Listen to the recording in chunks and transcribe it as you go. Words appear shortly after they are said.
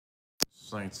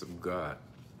Saints of God.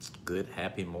 Good,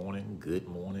 happy morning, good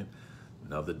morning.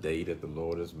 Another day that the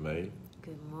Lord has made.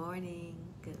 Good morning.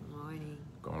 Good morning.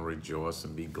 Gonna rejoice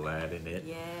and be glad in it.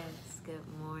 Yes. Good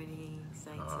morning,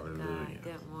 saints Hallelujah. of God.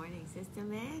 Good morning, Sister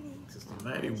Maddie. Sister God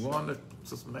Maddie bless you. won it.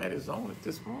 Sister Maddie's on it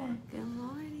this morning. Good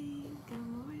morning. Good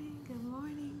morning. Good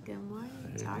morning. Good morning,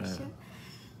 Amen. Tarsha.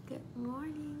 Good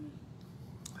morning.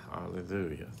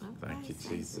 Hallelujah. All Thank right, you, saints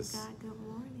Jesus. of God. Good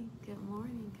morning. Good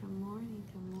morning. Good morning.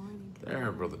 Good morning. Good There,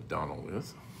 morning. Brother Donald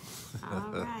is.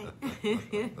 All right.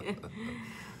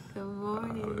 Good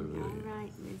morning. Hallelujah. All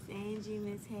right, Miss Angie,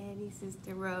 Miss Hattie,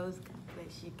 Sister Rose. God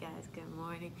bless you guys. Good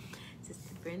morning.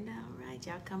 Sister Brenda. All right,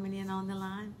 y'all coming in on the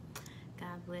line.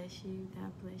 God bless you.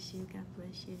 God bless you. God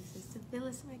bless you. Sister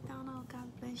Phyllis McDonald.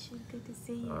 God bless you. Good to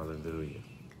see you. Hallelujah.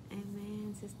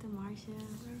 Amen. Sister Marcia.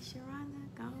 Where's Sharonda?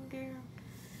 Go on, girl.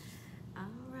 All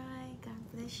right.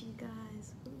 God bless you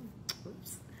guys. Ooh,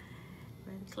 oops.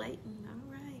 Brother Clayton.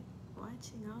 All right.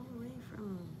 Watching all the way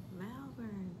from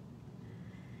Malvern.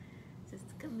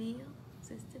 Sister Camille.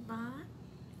 Sister Bond.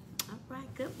 All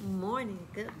right. Good morning.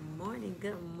 Good morning.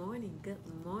 Good morning.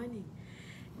 Good morning.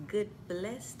 Good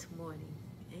blessed morning.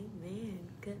 Amen.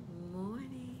 Good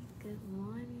morning. Good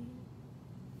morning.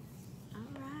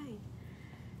 All right.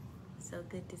 So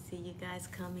good to see you guys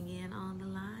coming in on the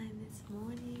line this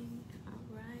morning.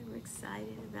 All right. We're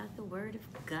excited about the Word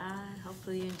of God.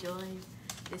 Hopefully you enjoyed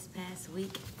this past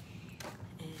week.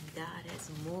 And God has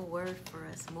more Word for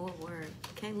us. More Word.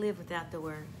 Can't live without the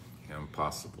Word.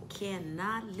 Impossible.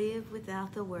 Cannot live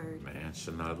without the Word. Man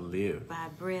should not live By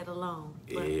bread alone.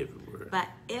 But everywhere. by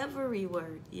every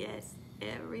word. Yes.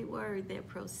 Every word that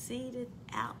proceeded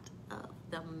out of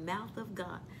the mouth of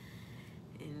God.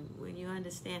 And when you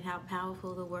understand how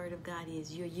powerful the Word of God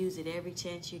is, you'll use it every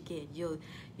chance you get. You'll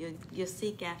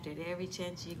seek after it every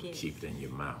chance you get. Keep it in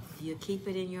your mouth. You'll keep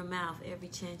it in your mouth every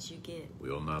chance you get.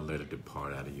 Will not let it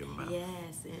depart out of your mouth.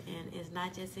 Yes, and it's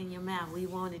not just in your mouth. We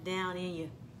want it down in your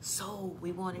soul.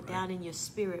 We want it down in your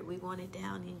spirit. We want it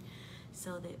down in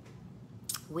so that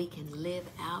we can live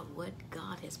out what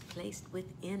God has placed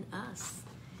within us.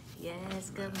 Yes,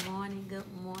 good morning, good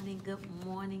morning, good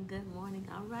morning, good morning.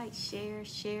 All right, share,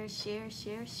 share, share,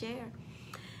 share, share.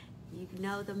 You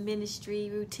know the ministry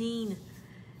routine.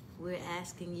 We're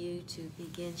asking you to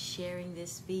begin sharing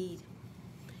this feed.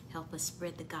 Help us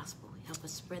spread the gospel. Help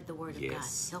us spread the word of God.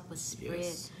 Help us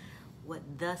spread what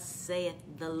thus saith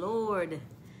the Lord.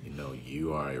 You know,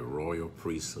 you are a royal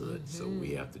priesthood, so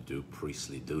we have to do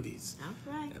priestly duties.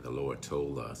 All right. And the Lord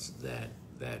told us that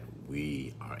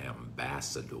we are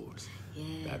ambassadors.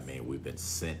 Yes. That means we've been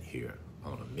sent here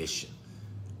on a mission.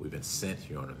 We've been sent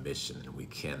here on a mission, and we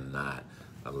cannot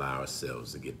allow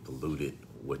ourselves to get polluted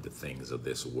with the things of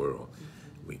this world.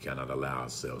 We cannot allow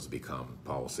ourselves to become,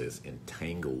 Paul says,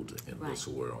 entangled in this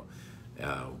world.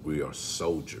 We are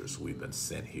soldiers. We've been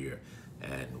sent here.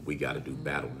 And we got to do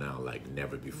battle now like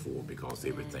never before because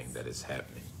everything that is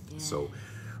happening. So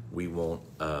we want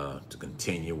to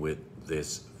continue with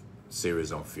this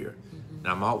series on fear. And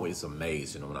I'm always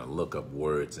amazed, when I look up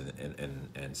words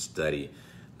and study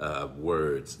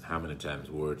words, how many times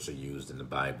words are used in the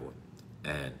Bible.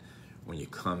 And when you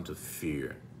come to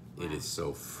fear, it is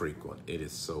so frequent. It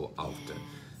is so often.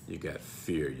 You got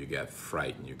fear, you got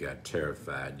frightened, you got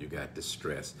terrified, you got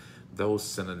distressed. Those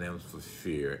synonyms for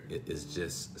fear is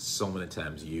just so many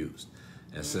times used.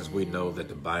 And since we know that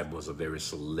the Bible is a very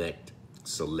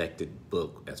selected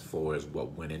book as far as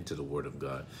what went into the Word of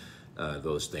God,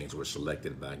 those things were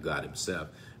selected by God himself,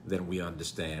 then we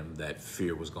understand that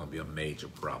fear was going to be a major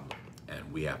problem.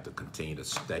 And we have to continue to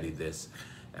study this.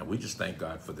 And we just thank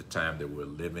God for the time that we're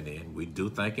living in. We do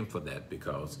thank him for that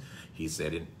because he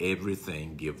said in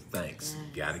everything give thanks.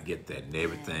 Got to get that. In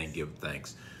everything give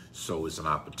thanks. So it's an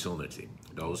opportunity.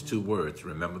 Those two words,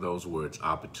 remember those words,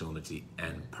 opportunity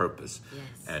and purpose.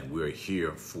 And we're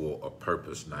here for a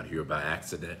purpose, not here by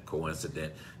accident,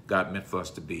 coincidence. God meant for us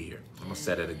to be here. I'm going to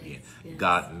say that again.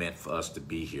 God meant for us to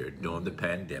be here during the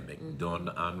pandemic, during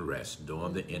the unrest,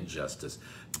 during the injustice,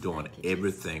 during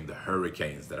everything, the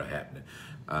hurricanes that are happening,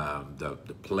 the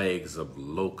plagues of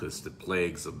locusts, the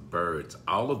plagues of birds,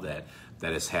 all of that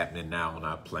is happening now on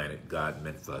our planet. God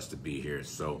meant for us to be here.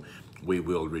 So we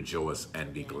will rejoice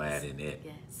and be glad in it.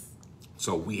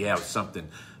 So we have something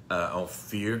on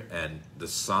fear, and the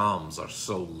Psalms are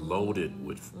so loaded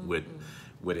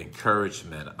with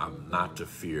encouragement of not to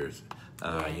fear.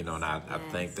 And I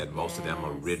think that most of them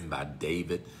are written by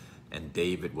David, and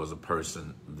David was a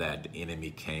person that the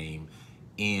enemy came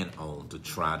in on to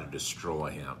try to destroy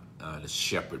him. The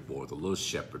shepherd boy, the little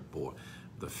shepherd boy.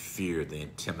 the fear, the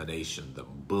intimidation, the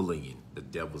bullying. The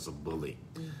devil's a bully.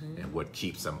 And what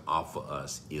keeps him off of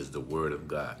us is the word of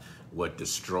God. What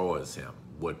destroys him,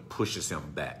 what pushes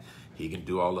him back. He can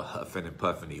do all the huffing and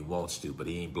puffing he wants to, but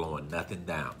he ain't blowing nothing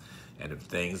down. And the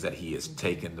things that he has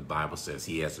taken, the Bible says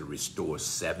he has to restore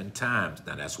 7 times.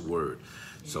 Now that's word.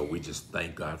 So we just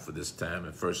thank God for this time.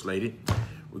 And First Lady,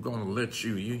 we're going to let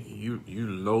you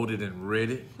loaded and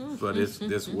ready for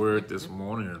this word this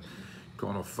morning. And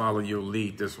going to follow your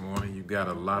lead this morning. You got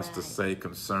a lot to say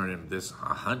concerning this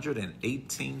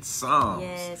 118 Psalms.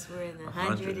 Yes, we're in the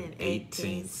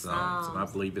 118 Psalms. And I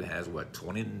believe it has, what,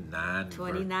 29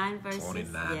 verses?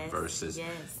 29 verses.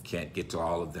 Yes. Can't get to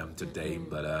all of them today,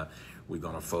 but we're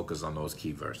going to focus on those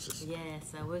key verses. Yes,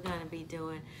 so we're going to be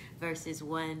doing verses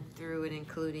 1 through and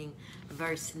including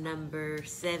verse number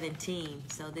 17.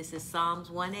 So this is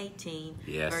Psalms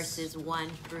 118, verses 1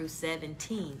 through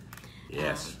 17.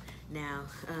 Yes. Now,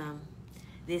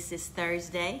 this is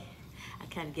Thursday. I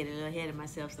kind of get a little ahead of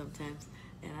myself sometimes.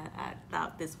 And I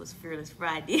thought this was Fearless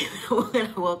Friday when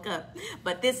I woke up.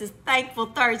 But this is Thankful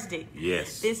Thursday.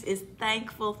 Yes. This is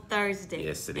Thankful Thursday.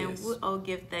 Yes, it is. And we'll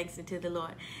give thanks unto the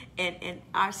Lord. And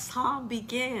our psalm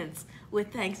begins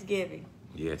with thanksgiving.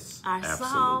 Yes, our absolutely.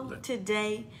 Psalm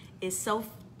today is so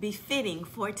befitting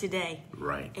for today.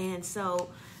 Right. And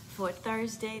so for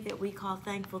Thursday that we call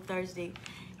Thankful Thursday,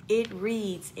 it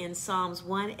reads in Psalms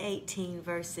 118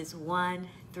 verses 1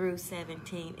 through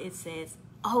 17. It says,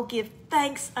 "Oh, give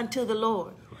thanks unto the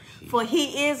Lord, for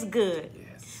he is good,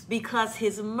 because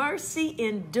his mercy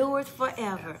endureth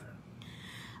forever.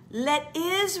 Let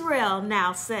Israel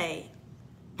now say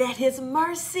that his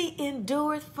mercy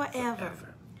endureth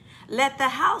forever. Let the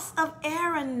house of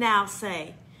Aaron now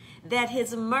say that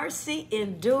his mercy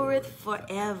endureth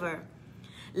forever.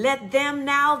 Let them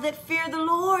now that fear the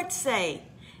Lord say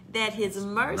that his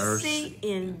mercy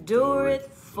endureth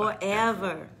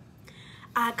forever.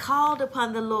 I called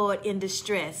upon the Lord in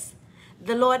distress.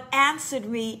 The Lord answered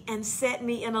me and set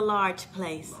me in a large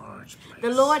place. The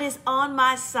Lord is on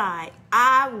my side.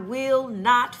 I will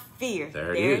not fear."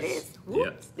 There it is.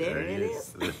 Whoops, there it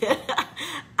is.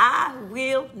 I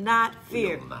will not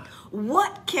fear.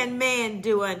 What can man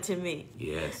do unto me?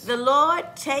 Yes. The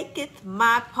Lord taketh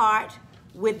my part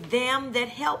with them that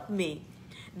help me.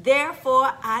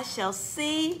 Therefore I shall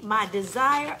see my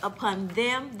desire upon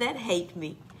them that hate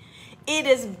me. It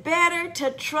is better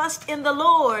to trust in the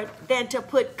Lord than to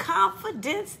put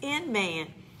confidence in man.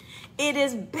 It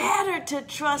is better to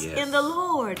trust in the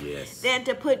Lord than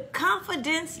to put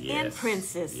confidence in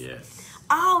princes.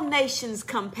 All nations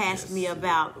compass me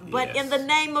about, but in the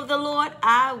name of the Lord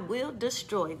I will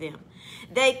destroy them.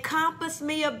 They compass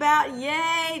me about,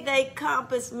 yea, they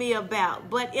compass me about,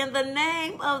 but in the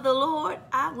name of the Lord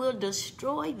I will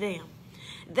destroy them.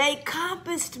 They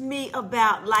compassed me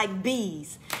about like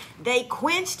bees. They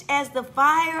quenched as the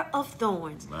fire of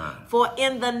thorns. For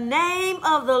in the name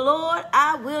of the Lord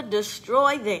I will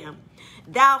destroy them.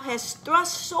 Thou hast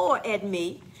thrust sore at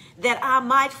me that I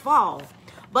might fall,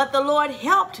 but the Lord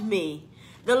helped me.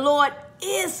 The Lord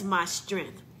is my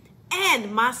strength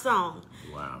and my song,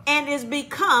 and is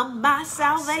become my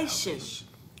salvation.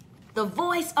 The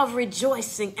voice of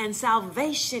rejoicing and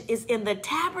salvation is in the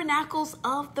tabernacles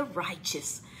of the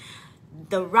righteous.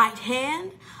 The right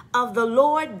hand of the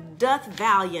Lord doth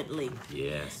valiantly.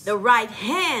 The right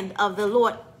hand of the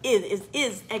Lord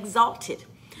is exalted.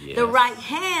 The right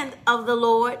hand of the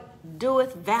Lord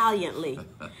doeth valiantly.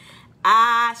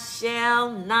 I shall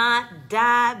not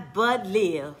die but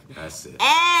live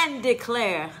and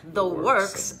declare the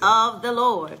works of the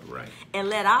Lord. And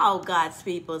let all God's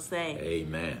people say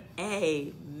amen.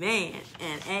 Amen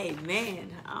and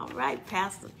amen. All right,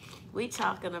 Pastor, we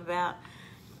talking about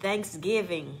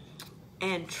thanksgiving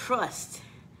and trust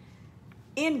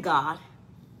in God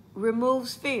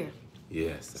removes fear.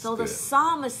 So the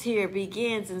psalmist here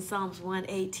begins in Psalms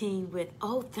 118 with,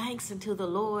 "Oh, thanks unto the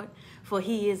Lord, for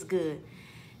he is good."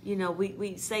 You know,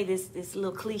 we say this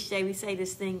little cliche, we say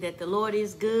this thing that the Lord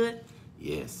is good.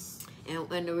 And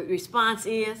the response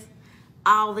is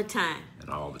all the time. And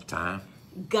all the time.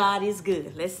 God is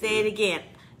good. Let's say it again.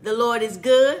 The Lord is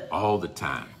good. All the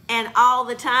time. And all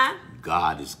the time.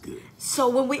 God is good. So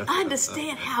when we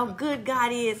understand how good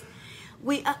God is,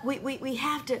 we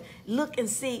have to look and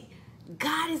see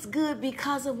God is good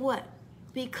because of what?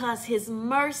 Because his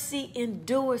mercy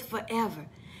endures forever.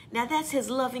 Now that's his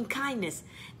loving kindness.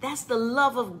 That's the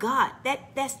love of God.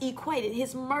 That's equated.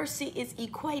 His mercy is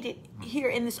equated here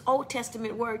in this Old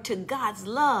Testament word to God's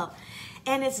love.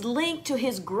 And it's linked to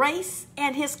his grace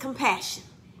and his compassion.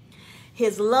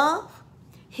 His love,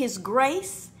 his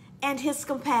grace, and his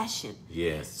compassion.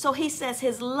 Yes. So he says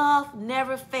his love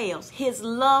never fails. His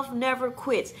love never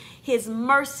quits. His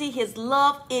mercy, his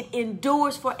love, it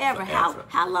endures forever.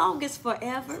 How long is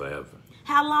forever? Forever.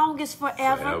 How long is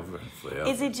forever? Forever.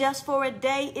 Is it just for a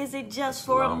day? Is it just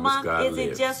for a month? Is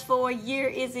it just for a year?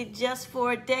 Is it just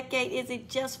for a decade? Is it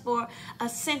just for a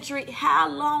century? How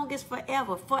long is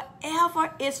forever?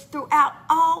 Forever is throughout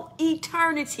all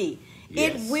eternity.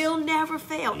 Yes. It will never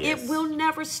fail. Yes. It will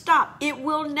never stop. It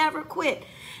will never quit.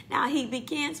 Now he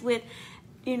begins with,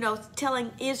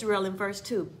 telling Israel in verse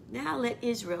 2. Now let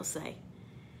Israel say,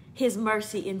 his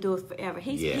mercy endures forever.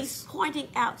 He's pointing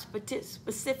out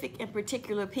specific and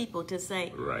particular people to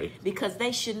say, right, because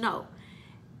they should know.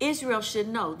 Israel should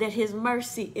know that his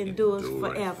mercy endures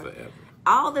forever.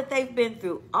 All that they've been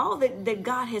through, all that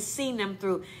God has seen them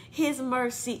through, his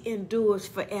mercy endures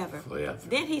forever.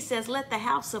 Then he says, let the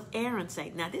house of Aaron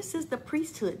say. Now this is the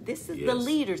priesthood. This is the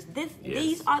leaders.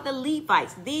 These are the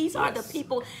Levites. These are the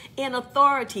people in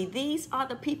authority. These are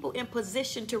the people in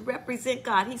position to represent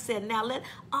God. He said, now let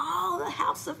all the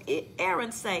house of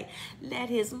Aaron say, let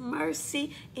his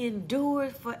mercy endure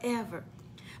forever.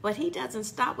 But he doesn't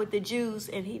stop with the Jews,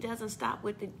 and he doesn't stop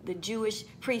with the Jewish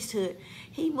priesthood.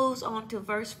 He moves on to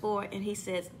verse 4, and he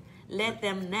says, let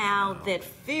them now that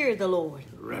fear the Lord,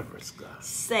 reverence God,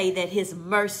 say that his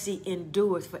mercy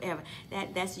endures forever.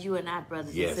 That's you and I,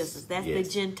 brothers and sisters. That's the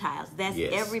Gentiles. That's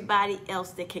everybody else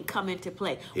that can come into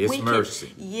play. His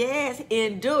mercy.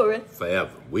 Endureth.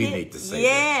 Forever. We need to say that.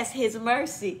 Yes, his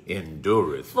mercy.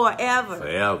 Endureth. Forever.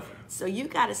 Forever. So you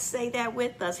got to say that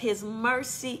with us. His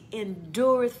mercy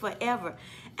endureth forever.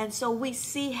 And so we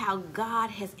see how God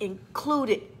has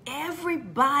included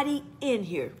everybody in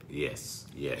here. Yes,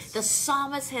 yes. The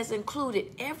psalmist has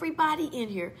included everybody in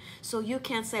here. So you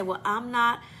can't say, well, I'm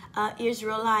not an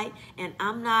Israelite, and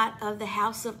I'm not of the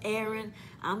house of Aaron.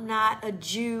 I'm not a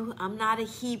Jew. I'm not a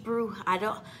Hebrew.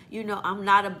 I'm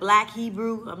not a black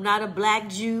Hebrew. I'm not a black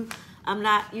Jew. I'm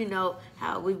not,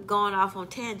 how we've gone off on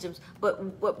tangents.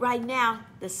 But right now,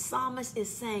 the psalmist is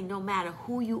saying no matter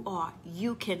who you are,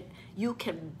 you can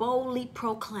boldly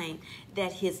proclaim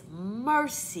that his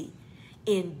mercy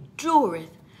endureth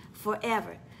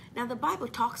forever. Now, the Bible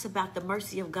talks about the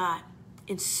mercy of God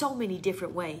in so many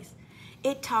different ways.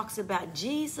 It talks about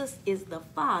Jesus is the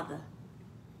Father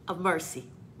of mercy.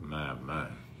 My.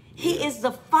 He is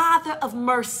the Father of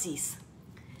mercies.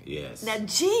 Yes. Now,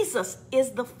 Jesus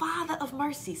is the Father of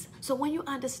mercies. So when you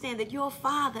understand that your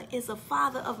Father is a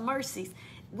Father of mercies,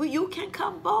 you can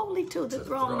come boldly to the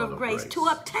throne of grace to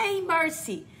obtain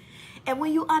mercy. And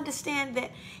when you understand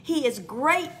that he is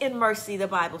great in mercy, the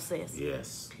Bible says.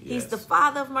 Yes. He's the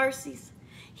Father of mercies.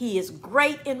 He is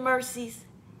great in mercies.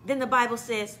 Then the Bible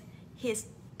says his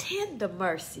tender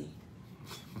mercy.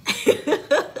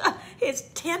 His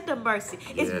tender mercy.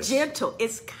 It's gentle.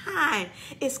 It's kind.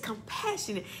 It's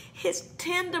compassionate. His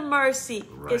tender mercy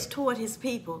is toward his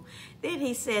people. Then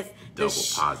he says, double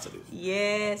positive.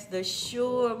 Yes, the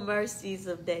sure mercies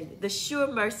of David. The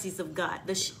sure mercies of God.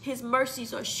 His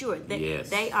mercies are sure.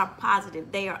 They are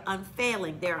positive. They are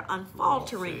unfailing. They are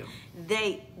unfaltering.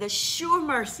 The sure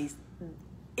mercies,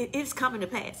 it is coming to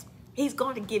pass. He's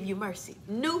going to give you mercy.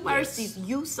 New mercies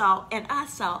you saw and I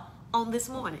saw on this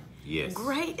morning. Yes.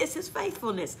 Great is his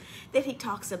faithfulness. Then he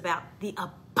talks about the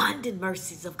abundant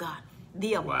mercies of God.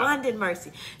 The abundant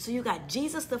mercy. So you got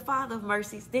Jesus, the Father of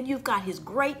mercies. Then you've got his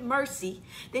great mercy.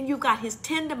 Then you've got his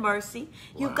tender mercy.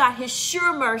 You've got his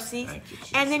sure mercies.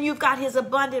 And then you've got his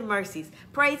abundant mercies.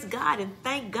 Praise God and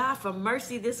thank God for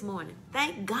mercy this morning.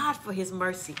 Thank God for his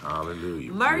mercy.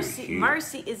 Hallelujah.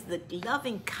 Mercy is the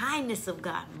loving kindness of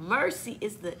God. Mercy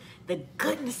is the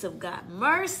goodness of God.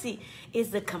 Mercy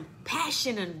is the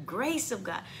compassion and grace of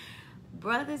God.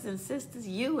 Brothers and sisters,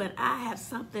 you and I have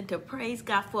something to praise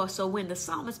God for. So when the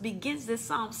psalmist begins this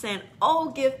psalm saying, oh,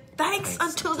 give thanks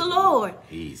unto the Lord.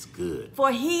 He's good.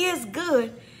 For he is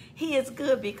good. He is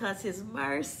good because his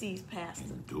mercies,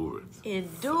 Pastor,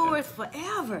 endureth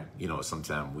forever.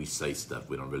 Sometimes we say stuff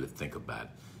we don't really think about.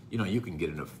 You can get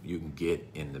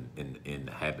in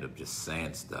the habit of just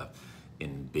saying stuff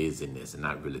in busyness and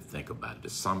not really think about it. The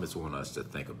psalmist wants us to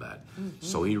think about it. Mm-hmm.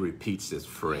 So he repeats this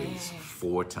phrase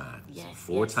 4 times.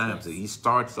 Four times. He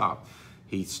starts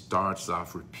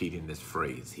off repeating this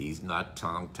phrase. He's not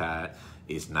tongue-tied.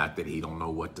 It's not that he don't know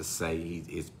what to say.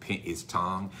 His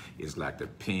tongue is like the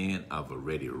pen of a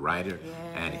ready writer,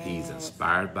 and he's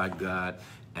inspired by God,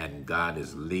 and God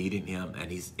is leading him,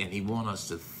 and he wants us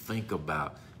to think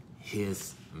about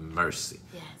his mercy.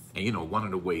 Yes. And one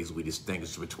of the ways we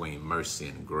distinguish between mercy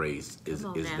and grace is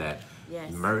that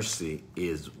mercy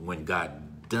is when God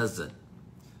doesn't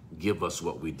give us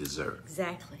what we deserve.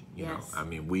 Exactly. You Yes. know, I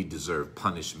mean, we deserve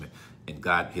punishment, and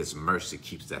God, his mercy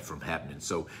keeps that from happening.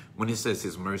 So when it says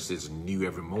his mercy is new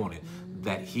every morning,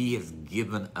 that he has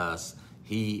given us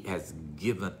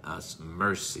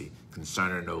mercy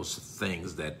concerning those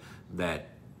things that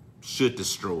should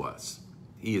destroy us.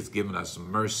 He has given us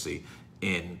mercy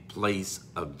in place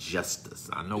of justice.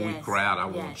 I know we Yes. cry out, I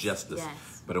want Yes. justice.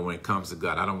 Yes. But when it comes to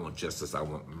God, I don't want justice, I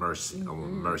want mercy. I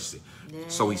want mercy.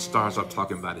 So he starts off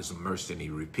talking about his mercy, and he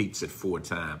repeats it 4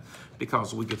 times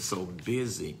because we get so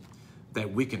busy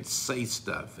that we can say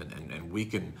stuff and we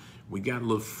got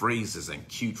little phrases and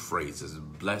cute phrases,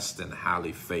 blessed and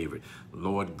highly favored.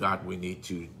 Lord God, we need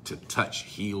to touch,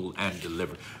 heal, and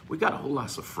deliver. We got a whole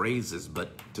lot of phrases, but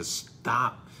to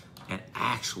stop and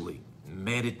actually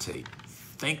meditate,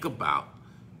 think about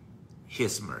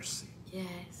his mercy.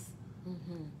 Yes.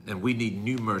 And we need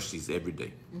new mercies every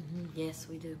day. Yes,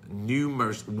 we do. New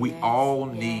mercy. We Yes, all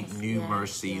need yes, new yes,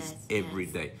 mercies yes, every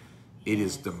yes. day. It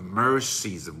is Yes. the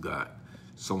mercies of God.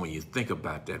 So when you think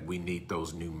about that, we need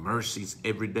those new mercies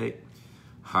every day.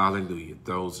 Hallelujah.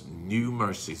 Those new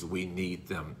mercies, we need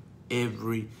them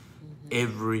every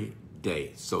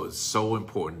day. So it's so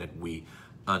important that we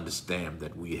understand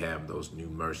that we have those new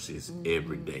mercies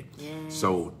every day. Yes.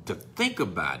 So to think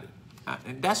about it,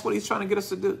 and that's what he's trying to get us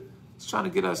to do. He's trying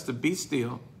to get us to be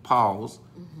still, pause,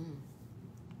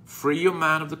 free your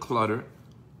mind of the clutter,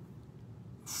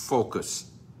 focus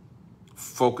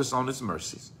on his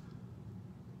mercies.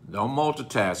 Don't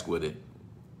multitask with it.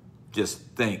 Just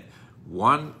think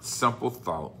one simple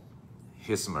thought,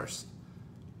 his mercy.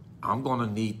 I'm going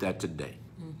to need that today.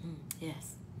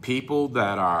 Yes. People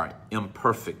that are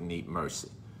imperfect need mercy.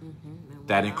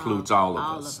 That includes all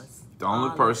of us. The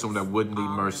only person that wouldn't need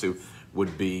mercy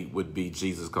would be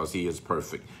Jesus, because he is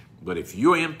perfect. But if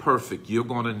you're imperfect, you're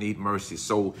going to need mercy.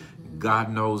 So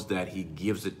God knows that he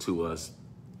gives it to us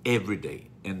every day,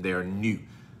 and they're new.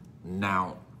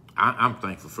 Now, I'm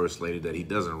thankful, First Lady, that he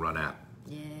doesn't run out.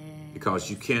 Yeah. Because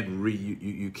you can't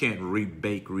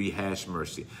rebake, rehash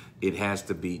mercy. It has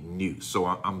to be new. So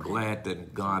I'm glad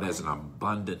that God has an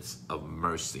abundance of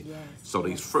mercy. Yes, So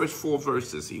these first 4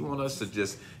 verses, he wants us to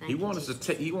just, he wants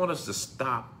us to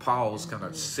stop, pause, kind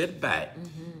of sit back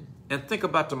and think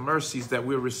about the mercies that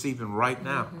we're receiving right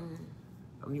now.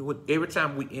 I mean, every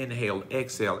time we inhale,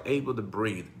 exhale, able to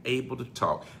breathe, able to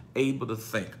talk, able to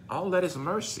think, all that is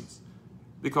mercies.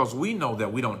 Because we know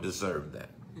that we don't deserve that.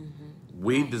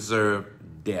 We deserve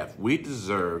death. We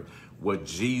deserve what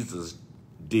Jesus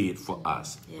did for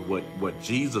us, what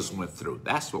Jesus went through.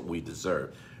 That's what we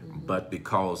deserve. But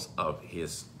because of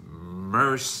his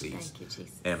mercies, Thank you,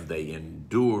 Jesus. and they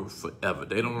endure forever.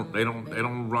 They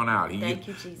don't run out. Thank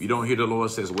you, Jesus. You don't hear the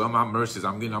Lord says, "Well, my mercies,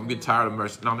 I'm getting tired of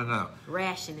mercy." No.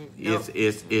 Rationing. No.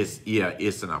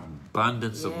 It's an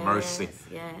abundance of mercy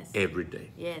every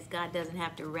day. Yes, God doesn't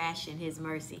have to ration his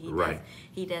mercy.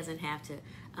 He doesn't have to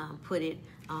put it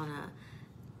on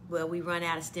we run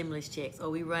out of stimulus checks, or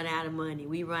we run out of money.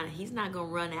 He's not going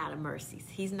to run out of mercies.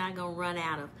 He's not going to run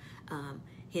out of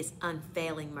his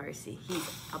unfailing mercy. He's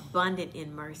abundant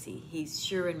in mercy. He's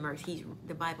sure in mercy.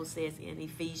 The Bible says in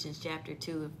Ephesians chapter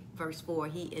 2, verse 4,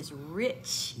 he is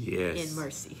rich in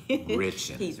mercy.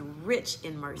 He's rich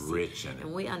in mercy.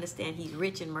 And we understand he's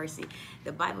rich in mercy.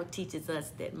 The Bible teaches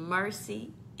us that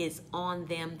mercy is on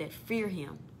them that fear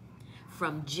him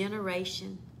from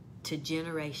generation to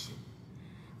generation.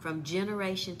 From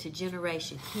generation to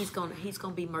generation, he's going to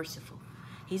be merciful.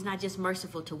 He's not just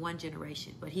merciful to one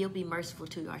generation, but he'll be merciful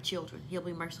to our children. He'll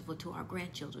be merciful to our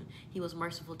grandchildren. He was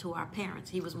merciful to our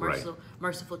parents. He was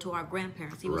merciful to our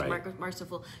grandparents. He was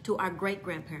merciful to our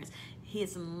great-grandparents.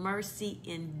 His mercy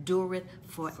endureth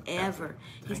forever.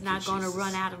 He's not going to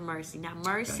run out of mercy. Now,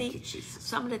 mercy,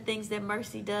 some of the things that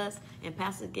mercy does, and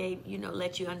Pastor Gabe,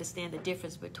 let you understand the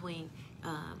difference between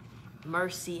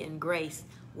mercy and grace,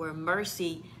 where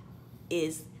mercy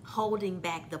is holding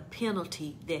back the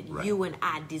penalty that you and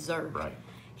I deserve.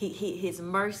 His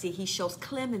mercy, he shows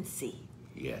clemency.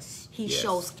 Yes. He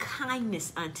shows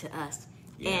kindness unto us.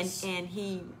 Yes. And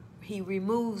he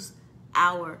removes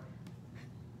our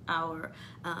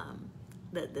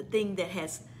the thing that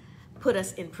has put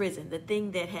us in prison, the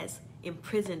thing that has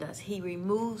imprisoned us. He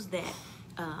removes that.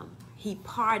 He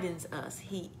pardons us.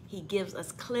 He gives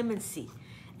us clemency.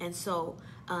 And so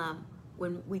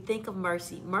when we think of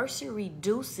mercy, mercy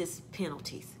reduces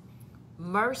penalties.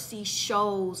 Mercy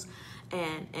shows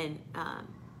and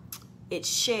it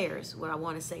shares, what I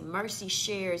want to say. Mercy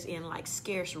shares in like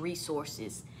scarce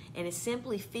resources, and it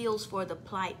simply feels for the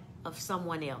plight of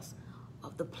someone else,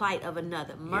 of the plight of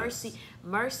another. Mercy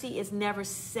is never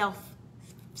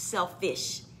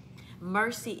selfish.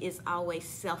 Mercy is always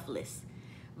selfless.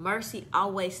 Mercy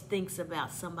always thinks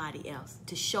about somebody else,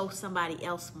 to show somebody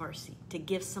else mercy, to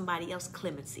give somebody else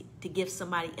clemency, to give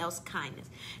somebody else kindness.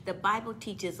 The Bible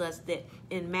teaches us that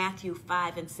in Matthew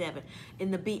 5 and 7,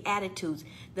 in the Beatitudes,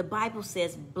 the Bible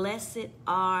says, "Blessed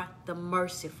are the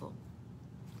merciful,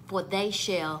 for they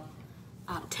shall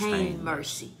obtain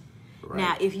mercy." Right.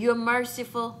 Now, if you're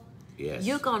merciful, yes,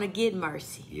 you're going to get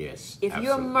mercy. Yes. If absolutely.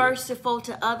 you're merciful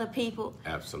to other people,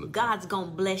 absolutely, God's going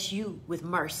to bless you with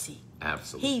mercy.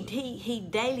 Absolutely. He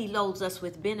daily loads us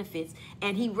with benefits,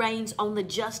 and he reigns on the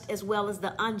just as well as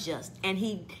the unjust, and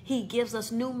he gives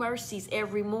us new mercies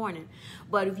every morning.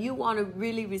 But if you want to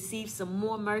really receive some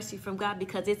more mercy from God,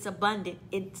 because it's abundant,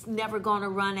 it's never going to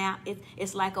run out.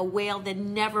 It's like a well that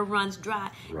never runs dry.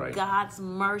 Right. God's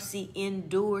mercy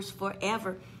endures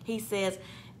forever. He says,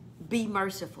 be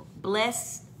merciful.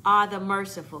 Blessed are the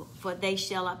merciful, for they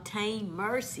shall obtain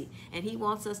mercy. And he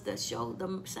wants us to show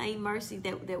the same mercy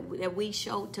that we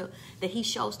show to, that he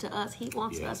shows to us. He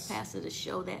wants us, Pastor, to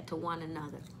show that to one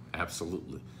another.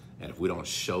 Absolutely. And if we don't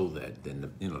show that, then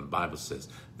the Bible says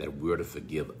that we're to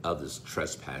forgive others'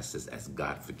 trespasses as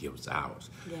God forgives ours.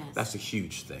 Yes. That's a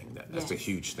huge thing. That's a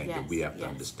huge thing that we have to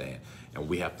understand. And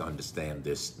we have to understand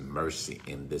this mercy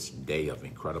in this day of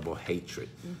incredible hatred,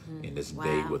 in this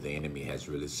day where the enemy has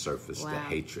really surfaced the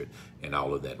hatred and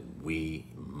all of that. We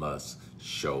must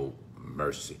show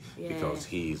mercy because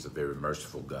he's a very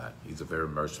merciful God. He's a very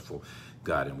merciful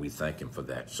God, and we thank him for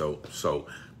that. So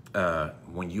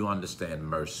when you understand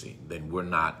mercy, then we're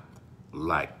not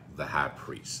like the high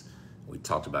priest. We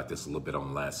talked about this a little bit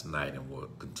on last night, and we'll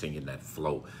continue that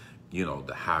flow. You know,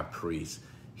 the high priest,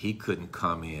 he couldn't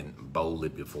come in boldly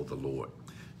before the Lord.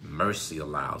 Mercy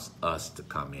allows us to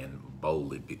come in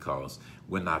boldly because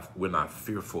we're not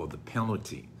fearful of the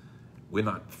penalty. We're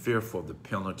not fearful of the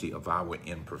penalty of our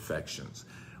imperfections.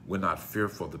 We're not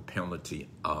fearful of the penalty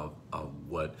of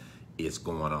what is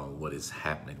going on, what is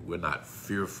happening. We're not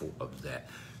fearful of that.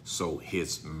 So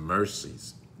his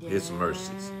mercies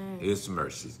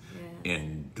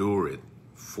endure it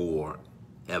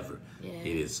forever. It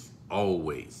is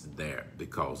always there,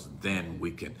 because then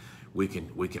we can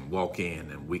walk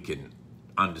in and we can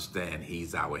understand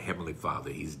he's our Heavenly Father,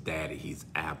 he's Daddy, he's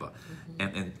Abba,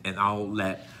 and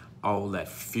all that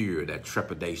fear, that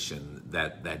trepidation,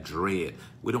 that dread,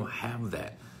 we don't have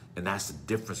that. And that's the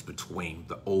difference between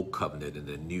the old covenant and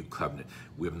the new covenant.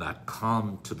 We have not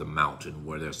come to the mountain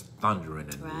where there's thundering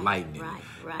and lightning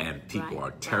and people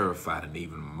are terrified, and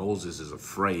even Moses is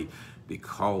afraid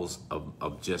because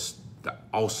of just the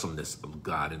awesomeness of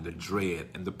God and the dread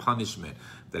and the punishment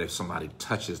that if somebody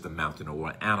touches the mountain or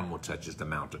an animal touches the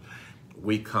mountain.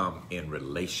 We come in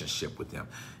relationship with him.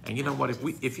 And you know what?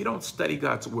 If you don't study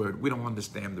God's word, we don't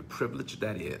understand the privilege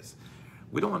that is.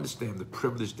 We don't understand the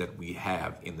privilege that we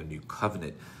have in the new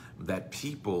covenant, that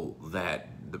people, that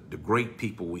the great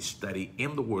people we study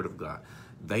in the word of God,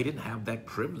 they didn't have that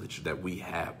privilege that we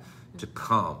have to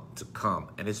come.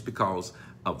 And it's because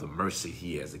of the mercy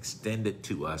he has extended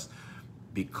to us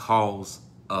because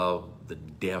of the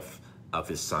death of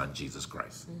his son, Jesus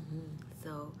Christ.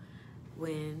 So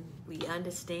when we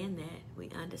understand that, we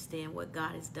understand what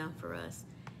God has done for us,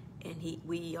 and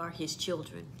we are his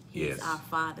children. He's our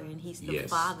Father, and he's the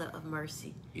Father of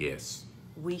mercy. Yes.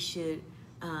 We should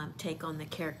take on the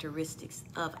characteristics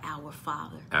of our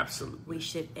Father. Absolutely. We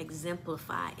should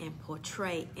exemplify and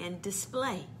portray and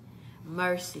display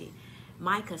mercy.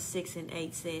 Micah 6 and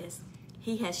 8 says,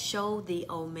 "He has showed thee,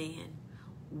 O man,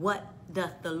 what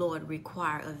doth the Lord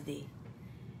require of thee?"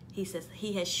 He says,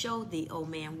 "He has showed thee, O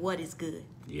man, what is good."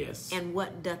 Yes. "And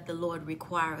what doth the Lord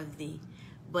require of thee?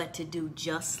 But to do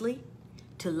justly,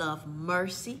 to love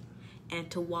mercy,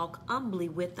 and to walk humbly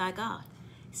with thy God."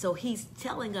 So he's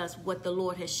telling us what the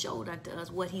Lord has showed unto us,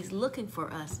 what he's looking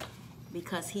for us,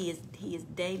 because he is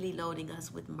daily loading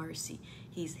us with mercy.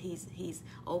 He's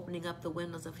opening up the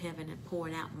windows of heaven and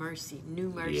pouring out mercy, new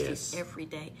mercies every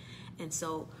day. And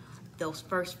so those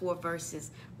first 4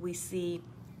 verses, we see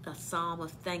a psalm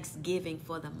of thanksgiving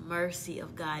for the mercy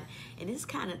of God. And it's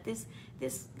kind of this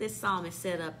psalm is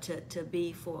set up to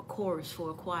be for a chorus, for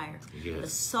a choir. Yes. The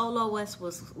soloist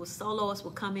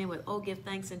will come in with, "Oh, give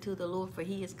thanks unto the Lord, for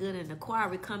he is good." And the choir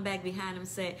would come back behind him and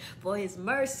say, "For his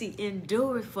mercy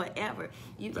endureth forever."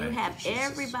 You have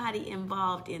everybody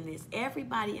involved in this.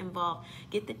 Everybody involved.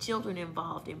 Get the children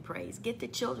involved in praise. Get the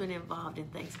children involved in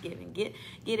thanksgiving. Get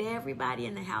everybody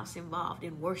in the house involved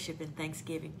in worship and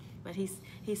thanksgiving. But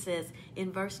he says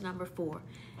in verse number 4,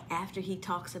 after he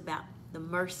talks about the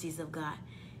mercies of God,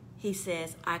 he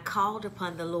says, "I called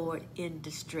upon the Lord in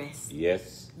distress.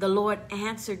 Yes. The Lord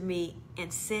answered me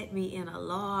and set me in a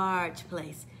large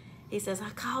place. He says,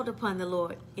 I called upon the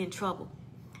Lord in trouble.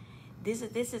 This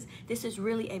is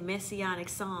really a messianic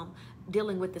psalm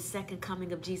dealing with the second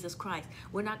coming of Jesus Christ.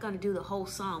 We're not going to do the whole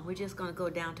psalm. We're just going to go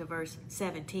down to verse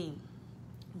 17.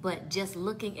 But just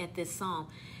looking at this psalm,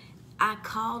 I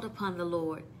called upon the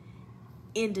Lord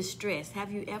in distress.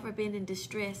 Have you ever been in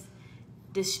distress?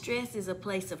 Distress is a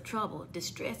place of trouble.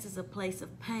 Distress is a place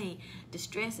of pain.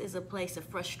 Distress is a place of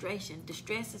frustration.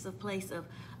 Distress is a place of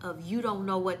you don't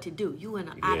know what to do. You in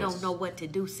a I don't know what to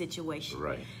do situation.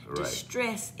 Right.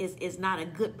 Distress is not a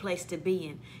good place to be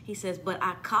in. He says, but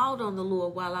I called on the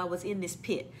Lord while I was in this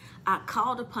pit. I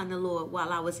called upon the Lord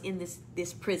while I was in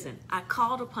this prison. I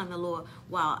called upon the Lord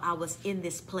while I was in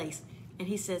this place. And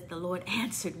he says, the Lord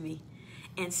answered me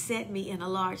and set me in a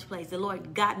large place. The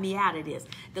Lord got me out of this.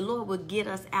 The Lord will get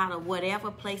us out of whatever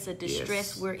place of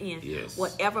distress we're in,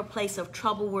 whatever place of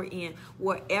trouble we're in,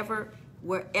 wherever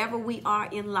we are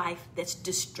in life that's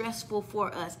distressful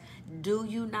for us. Do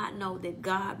you not know that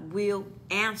God will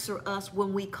answer us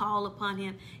when we call upon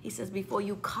him? He says, before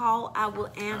you call, I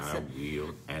will answer. I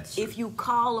will answer. If you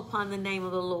call upon the name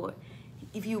of the Lord,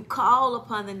 if you call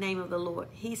upon the name of the Lord,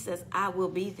 he says, I will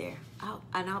be there.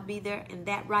 I'll be there, and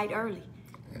that right early.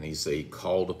 And he said he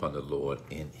called upon the Lord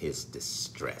in his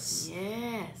distress.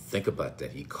 Yes. Think about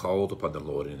that. He called upon the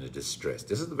Lord in the distress.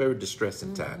 This is a very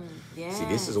distressing time. Yes. See,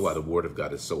 this is why the word of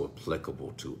God is so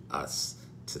applicable to us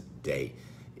today.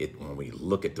 When we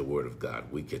look at the word of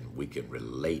God, we can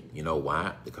relate. You know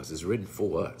why? Because it's written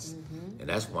for us. And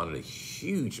that's one of the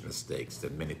huge mistakes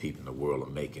that many people in the world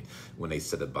are making when they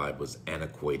say the Bible is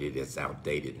antiquated, it's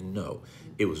outdated. No,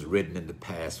 it was written in the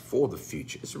past for the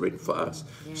future. It's written for us.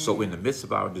 So in the midst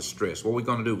of our distress, what we're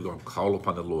going to do, we're going to call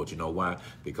upon the Lord. You know why?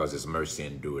 Because his mercy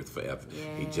endureth forever.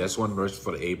 He just wasn't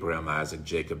merciful to Abraham, Isaac,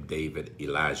 Jacob, David,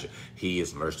 Elijah. He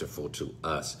is merciful to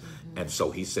us. And so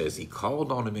he says he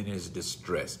called on him in his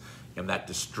distress. And that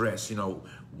distress, you know,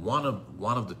 one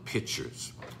of the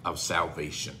pictures of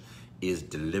salvation is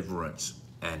deliverance,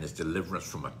 and it's deliverance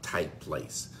from a tight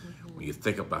place. When you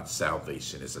think about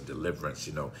salvation, it's a deliverance,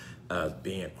 you know,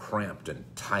 being cramped and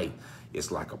tight.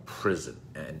 It's like a prison.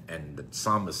 And the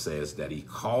psalmist says that he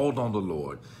called on the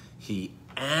Lord. He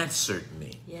answered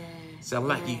me. So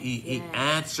like he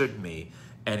answered me,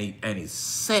 and he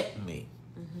set me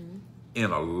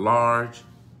in a large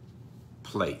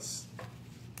place.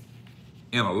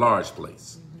 In a large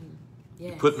place.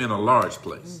 He put me in a large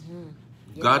place.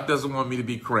 God doesn't want me to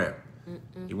be cramped.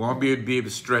 He wants me to be able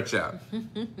to stretch out.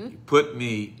 He put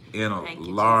me in a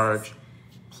large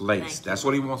place. That's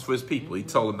what he wants for his people. He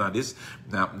told them,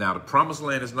 now the promised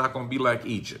land is not going to be like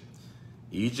Egypt.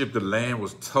 Egypt, the land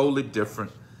was totally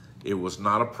different. It was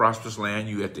not a prosperous land.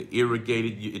 You had to irrigate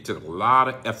it. It took a lot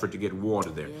of effort to get water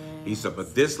there. He said,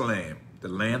 but this land, the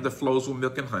land that flows with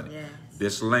milk and honey,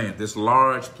 this land, this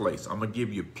large place, I'm going to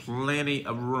give you plenty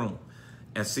of room.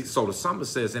 And see, so the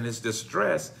psalmist says in his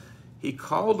distress, he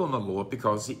called on the Lord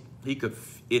because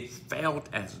it felt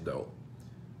as though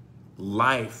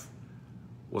life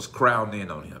was crowding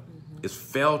in on him. It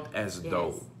felt as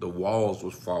though the walls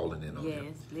was falling in on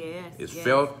him. It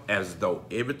felt as though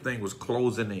everything was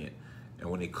closing in. And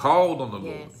when he called on the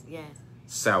Lord,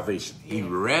 salvation, he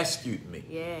rescued me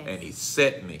and he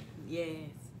set me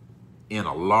in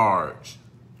a large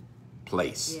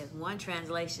place. Yes, one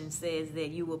translation says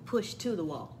that you were pushed to the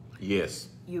wall. Yes.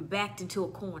 You're backed into a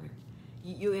corner.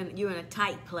 You're in a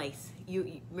tight place.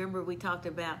 You remember we talked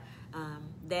about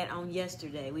that on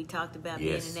yesterday. We talked about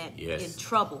being in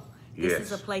trouble. This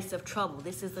is a place of trouble.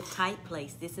 This is a tight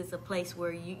place. This is a place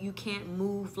where you can't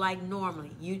move like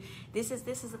normally. This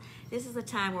is a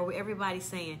time where everybody's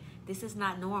saying, this is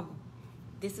not normal.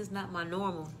 This is not my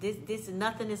normal. This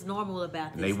nothing is normal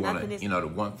about this. They want to, the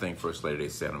one thing First Lady, they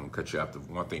said, I'm gonna cut you off. The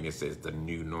one thing they said is the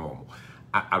new normal.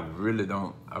 I really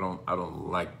don't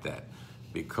like that,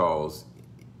 because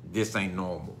this ain't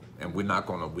normal, and we're not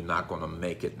gonna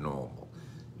make it normal.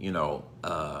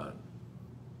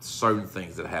 Certain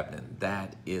things that are happening,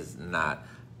 that is not.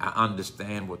 I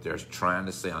understand what they're trying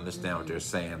to say. I understand what they're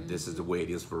saying. This is the way it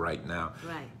is for right now.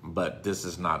 Right. But this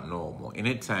is not normal.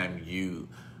 Anytime you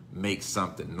make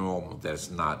something normal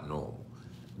that's not normal,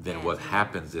 then what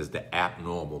happens is the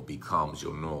abnormal becomes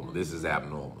your normal. This is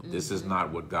abnormal. This is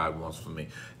not what God wants for me.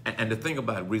 And the thing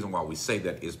about it, the reason why we say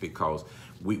that is because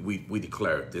we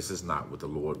declare, this is not what the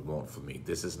Lord wants for me.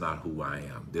 This is not who I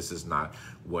am. This is not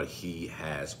what he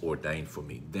has ordained for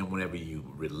me. Then whenever you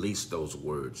release those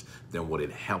words, then what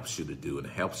it helps you to do, and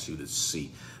it helps you to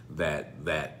see that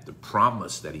the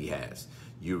promise that he has,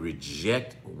 you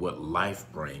reject what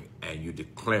life brings and you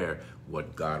declare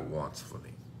what God wants for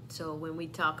me. So when we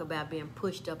talk about being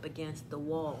pushed up against the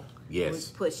wall, Yes.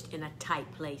 pushed in a tight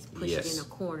place, pushed Yes. in a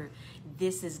corner,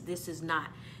 this is not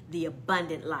the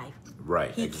abundant life.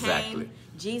 Right, exactly.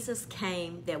 Jesus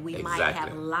came that we might Exactly.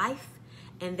 have life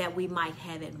and that we might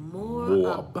have it more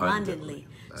abundantly.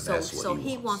 And So that's what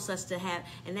he wants us to have,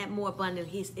 and that more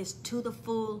abundantly is to the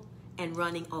full and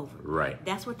running over. Right.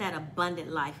 That's what that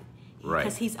abundant life, Right.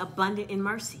 because he's abundant in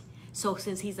mercy. So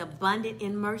since he's abundant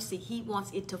in mercy, he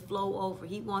wants it to flow over.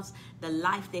 He wants the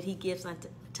life that he gives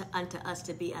unto us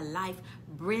to be a life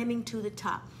brimming to the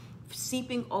top,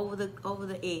 seeping over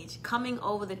the edge, coming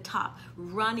over the top,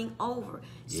 running over.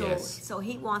 So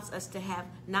he wants us to have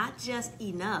not just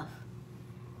enough,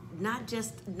 not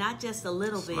just a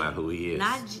little bit. Not who he is.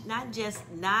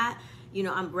 Not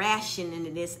I'm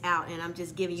rationing this out and I'm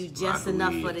just giving you just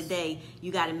enough for the day. You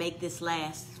got to make this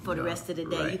last for the rest of the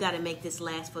day. Right. You got to make this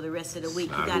last for the rest of the week.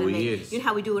 Not You got to who he make. is. You know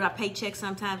how we do with our paycheck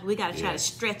sometimes. We got to try to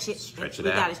stretch it. Stretch it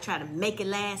we out. got to try to make it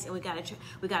last, and we got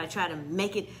to try to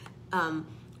make it.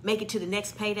 Make it to the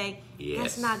next payday. Yes.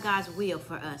 That's not God's will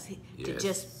for us to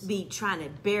just be trying to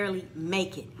barely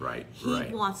make it. Right. He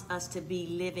wants us to be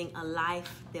living a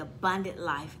life, the abundant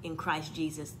life in Christ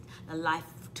Jesus, a life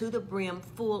to the brim,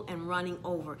 full and running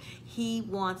over. He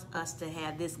wants us to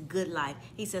have this good life.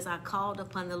 He says, I called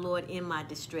upon the Lord in my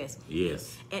distress.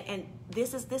 Yes. And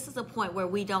this is a point where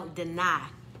we don't deny.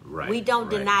 Right, We don't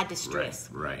right, deny distress.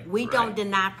 right, We right. don't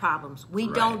deny problems. We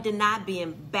Right. don't deny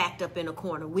being backed up in a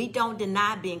corner. We don't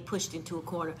deny being pushed into a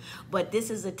corner. But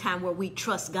this is a time where we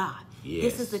trust God. Yes.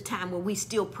 This is the time where we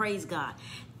still praise God.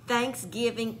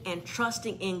 Thanksgiving and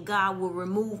trusting in God will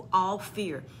remove all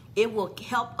fear. It will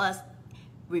help us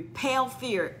repel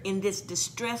fear in this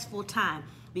distressful time,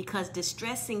 because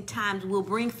distressing times will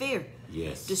bring fear.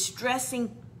 Yes.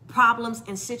 Distressing problems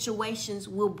and situations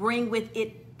will bring with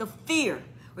it the fear.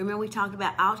 Remember, we talked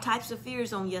about all types of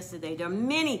fears on yesterday. There are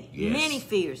many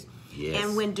fears. Yes.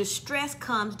 And when distress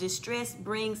comes, distress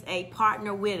brings a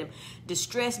partner with him.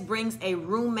 Distress brings a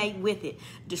roommate with it.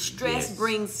 Distress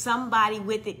brings somebody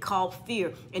with it called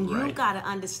fear. And you got to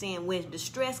understand, when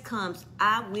distress comes,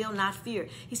 I will not fear.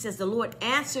 He says, the Lord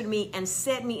answered me and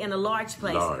set me in a large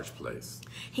place. Large place.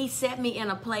 He set me in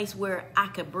a place where I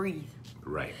could breathe.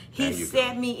 Right. He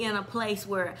set me in a place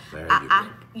where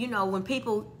when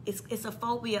people, it's a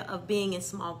phobia of being in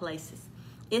small places.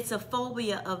 It's a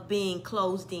phobia of being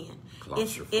closed in.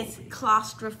 It's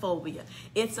claustrophobia.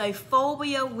 It's a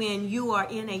phobia when you are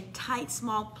in a tight,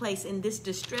 small place, and this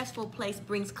distressful place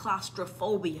brings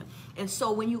claustrophobia. And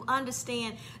so when you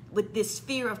understand with this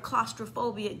fear of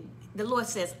claustrophobia, the Lord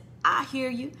says, I hear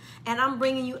you, and I'm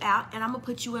bringing you out, and I'm going to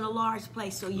put you in a large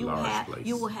place, so you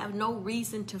will have no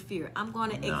reason to fear. I'm going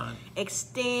to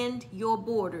extend your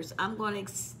borders. I'm going to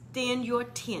extend your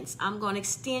tents. I'm going to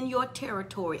extend your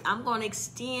territory. I'm going to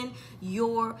extend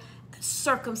your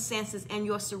circumstances and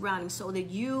your surroundings, so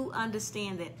that you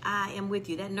understand that I am with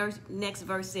you. That next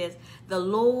verse says, the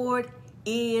Lord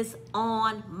is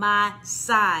on my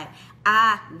side.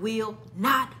 I will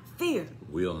not fear.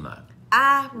 Will not.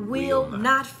 I will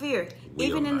not fear.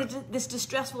 Even in this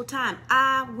distressful time,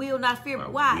 I will not fear.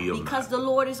 Why? Because the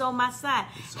Lord is on my side.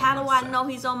 How do I know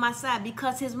he's on my side?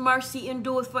 Because his mercy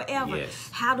endures forever. Yes.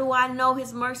 How do I know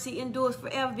his mercy endures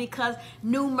forever? Because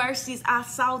new mercies I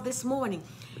saw this morning.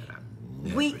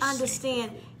 We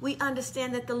understand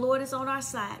that the Lord is on our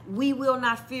side. We will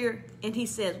not fear. And he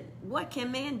says, what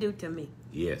can man do to me?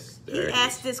 Yes. He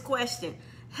asked this question.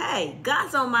 Hey,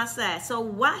 God's on my side, so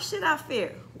why should I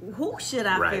fear? Who should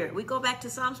I fear? We go back to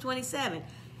Psalms 27.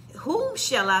 Whom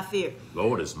shall I fear?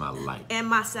 Lord is my light and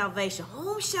my salvation.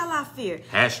 Whom shall I fear?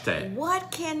 Hashtag.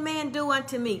 What can man do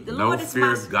unto me? The No Lord is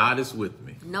fear, my... God is with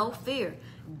me. No fear.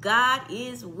 God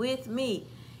is with me.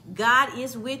 God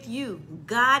is with you.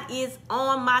 God is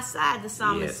on my side, the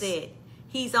psalmist said.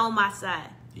 He's on my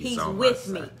side. He's with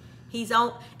me. He's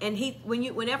on, and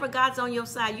whenever God's on your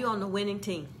side, you're on the winning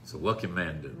team. So what can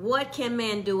man do? What can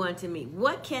man do unto me?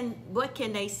 What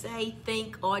can they say,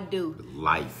 think, or do?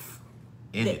 Life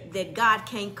in it. That God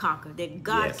can't conquer, that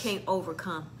God can't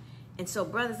overcome. And so,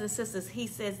 brothers and sisters, he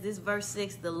says this verse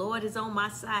 6, the Lord is on my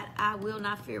side, I will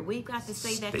not fear. We've got to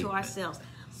say that to ourselves.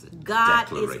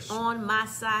 God is on my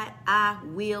side, I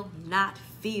will not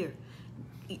fear.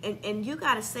 And you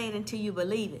got to say it until you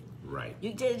believe it. Right.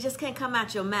 It just can't come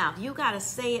out your mouth. You got to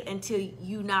say it until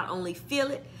you not only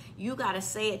feel it, you got to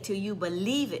say it till you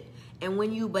believe it. And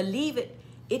when you believe it,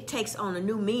 it takes on a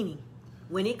new meaning.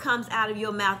 When it comes out of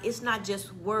your mouth, it's not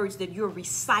just words that you're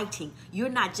reciting. You're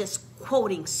not just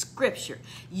quoting scripture.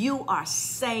 You are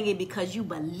saying it because you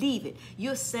believe it.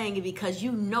 You're saying it because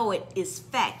you know it is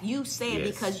fact. You say it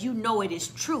because you know it is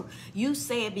true. You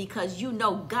say it because you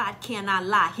know God cannot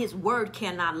lie. His word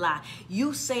cannot lie.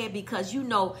 You say it because you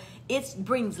know it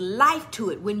brings life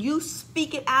to it. When you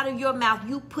speak it out of your mouth,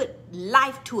 you put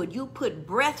life to it. You put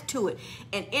breath to it.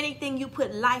 And anything you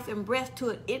put life and breath to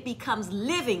it, it becomes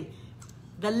living.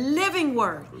 The living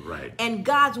word. Right. And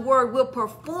God's word will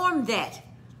perform that.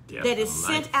 Yeah, that is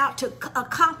sent out to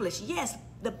accomplish. Yes,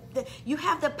 you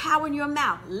have the power in your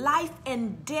mouth. Life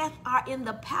and death are in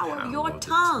the power of your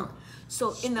tongue.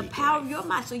 So in the power of your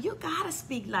mind. So you gotta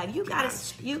speak life. You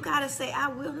gotta say, I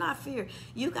will not fear.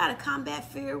 You gotta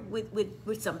combat fear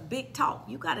with some big talk.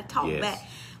 You gotta talk back.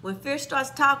 When fear starts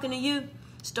talking to you,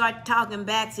 start talking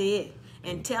back to it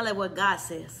and tell it what God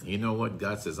says. You know what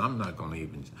God says? I'm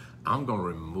gonna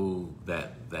remove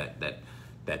that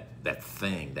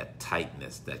thing, that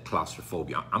tightness, that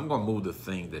claustrophobia. I'm gonna move the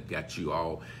thing that got you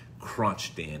all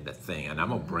crunched in, the thing, and I'm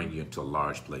gonna bring you into a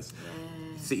large place.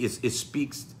 See, it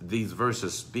speaks, these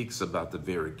verses speaks about the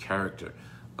very character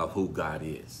of who God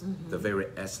is, the very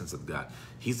essence of God.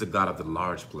 He's the God of the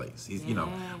large place. He's, you know,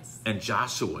 and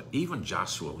Joshua, even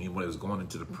Joshua, when he was going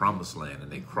into the promised land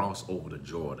and they crossed over the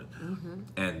Jordan,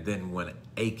 and then when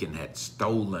Achan had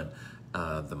stolen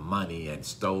the money and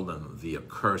stolen the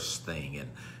accursed thing,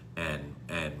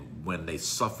 and when they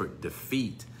suffered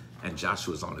defeat, and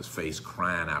Joshua's on his face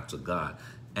crying out to God,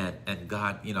 and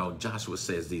God, you know, Joshua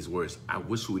says these words, I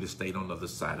wish we'd have stayed on the other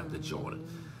side of the Jordan.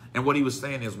 And what he was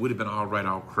saying is, we'd have been all right,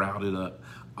 all crowded up,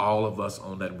 all of us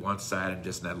on that one side and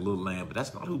just in that little land. But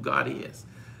that's not who God is.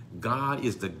 God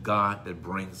is the God that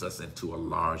brings us into a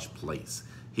large place.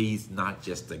 He's not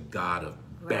just the God of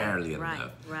barely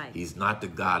enough. He's not the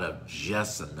God of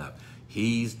just enough.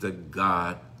 He's the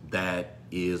God that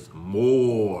is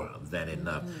more than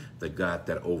enough, the God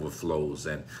that overflows.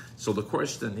 And so the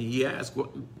question he asked,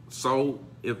 so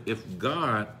if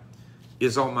God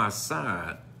is on my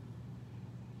side,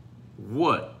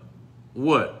 what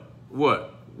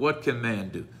can man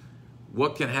do?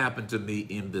 What can happen to me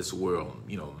in this world?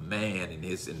 You know, man and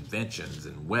his inventions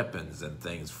and weapons and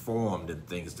things formed and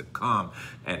things to come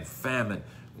and famine,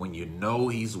 when you know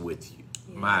he's with you.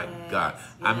 My God.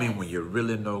 I mean, when you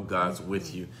really know God's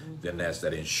with you, then that's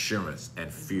that insurance,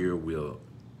 and fear will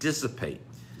dissipate.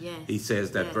 He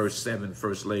says that verse 7,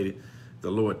 First Lady,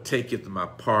 the Lord taketh my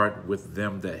part with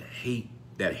them that hate,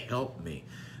 that help me.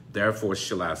 Therefore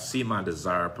shall I see my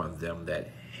desire upon them that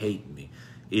hate me.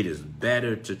 It is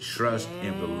better to trust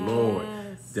in the Lord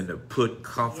than to put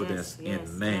confidence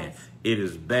in man. It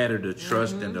is better to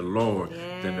trust in the Lord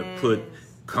than to put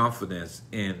confidence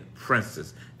in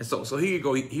princes. And so here you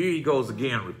go. Here he goes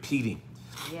again, repeating,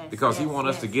 because he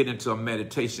wants us to get into a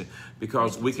meditation,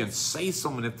 because we can say so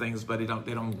many things, but they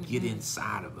don't get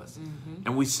inside of us.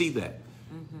 And we see that.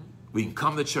 We can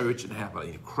come to church and have an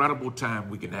incredible time.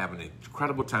 We can have an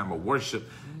incredible time of worship,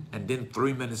 and then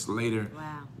 3 minutes later,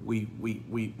 we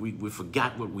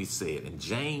forgot what we said. And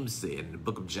James said in the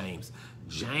book of James,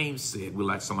 we're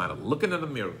like somebody looking in the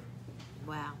mirror.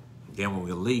 Then when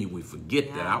we leave, we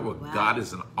forget that our God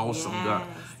is an awesome God.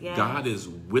 God is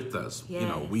with us. You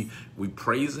know, we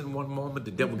praise in one moment.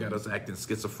 The devil got us acting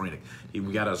schizophrenic.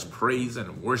 We got us praising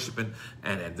and worshiping.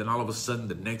 And then all of a sudden,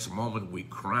 the next moment, we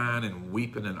crying and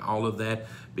weeping and all of that,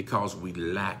 because we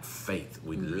lack faith.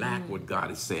 We lack what God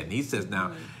has said. And he says,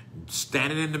 now,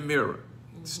 standing in the mirror,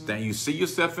 you see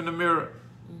yourself in the mirror.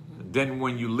 Then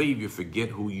when you leave, you forget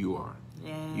who you are.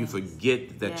 You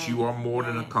forget that you are more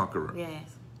than a conqueror.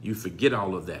 You forget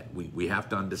all of that. We have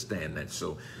to understand that.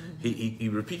 So he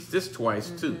repeats this twice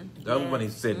too. The other one he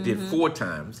said did 4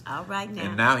 times. All right now.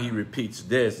 And now he repeats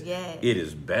this. It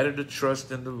is better to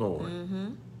trust in the Lord.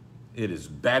 It is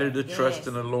better to trust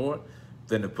in the Lord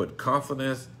than to put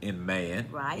confidence in man.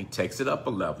 He takes it up a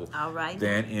level. All right.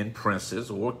 Than in princes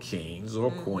or kings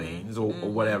or queens or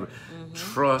whatever.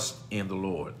 Trust in the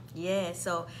Lord.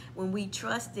 So when we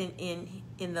trust in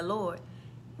the Lord,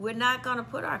 we're not going to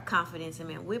put our confidence in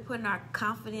man. We're putting our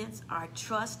confidence, our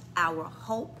trust, our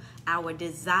hope, our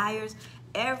desires,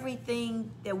 everything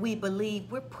that we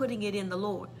believe, we're putting it in the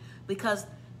Lord. Because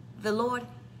the Lord,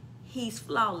 he's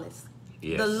flawless.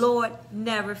 The Lord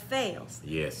never fails.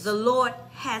 The Lord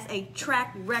has a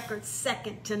track record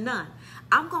second to none.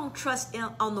 I'm going to trust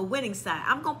on the winning side.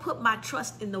 I'm going to put my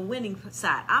trust in the winning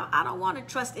side. I don't want to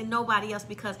trust in nobody else,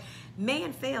 because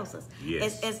man fails us.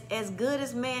 As good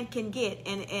as man can get,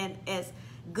 and as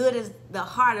good as the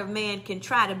heart of man can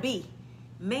try to be,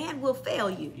 Man will fail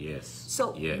you. Yes.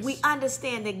 So yes. we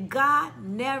understand that God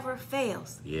never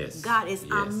fails. Yes. God is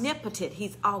yes. omnipotent.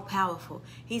 He's all powerful.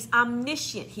 He's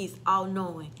omniscient. He's all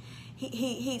knowing.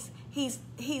 He's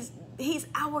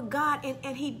our God,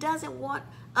 and he doesn't want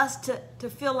us to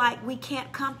feel like we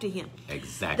can't come to him.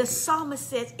 Exactly. The psalmist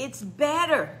says it's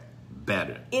better.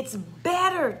 It's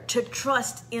better to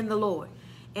trust in the Lord.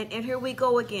 And here we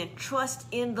go again. Trust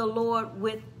in the Lord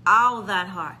with all thine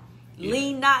heart. Yeah.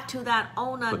 Lean not to thine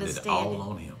own understanding. Put it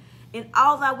all on him. In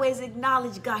all thy ways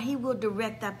acknowledge God. He will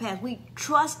direct thy path. We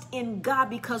trust in God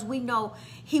because we know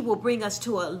he will bring us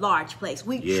to a large place.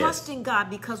 We trust in God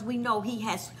because we know he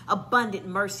has abundant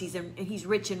mercies and he's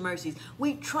rich in mercies.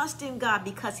 We trust in God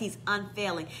because he's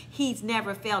unfailing. He's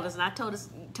never failed us. And I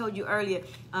told you earlier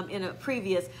in a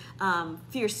previous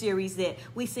Fear series that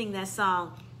we sing that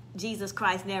song, Jesus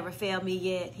Christ never failed me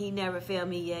yet. He never failed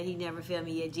me yet. He never failed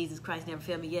me yet. Jesus Christ never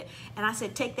failed me yet. And I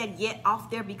said, take that yet off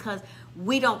there because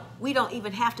we don't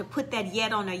even have to put that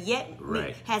yet on there. Yet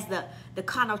has the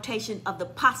connotation of the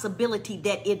possibility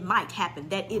that it might happen,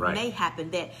 that it may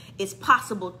happen, that it's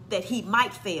possible that he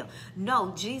might fail.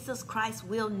 No, Jesus Christ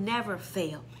will never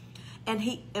fail. And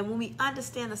when we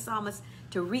understand the psalmist,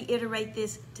 to reiterate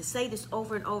this, to say this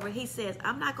over and over, he says,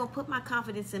 I'm not going to put my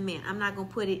confidence in men. I'm not going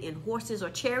to put it in horses or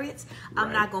chariots.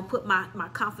 I'm not going to put my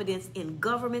confidence in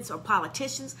governments or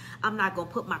politicians. I'm not going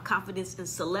to put my confidence in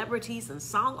celebrities and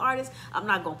song artists. I'm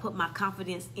not going to put my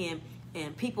confidence in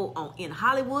people in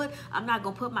Hollywood. I'm not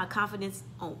going to put my confidence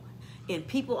in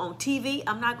people on TV.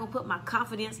 I'm not going to put my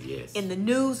confidence in the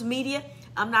news media.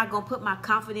 I'm not going to put my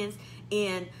confidence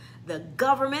in the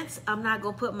governments. I'm not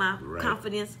going to put my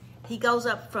confidence. He goes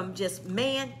up from just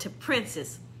man to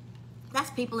princes.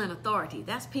 That's people in authority.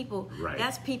 That's people.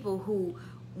 That's people who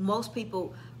most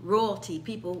people, royalty,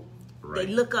 people they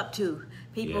look up to.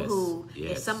 People who,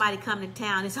 if somebody come to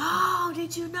town, it's, oh,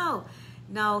 did you know?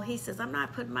 No, he says, I'm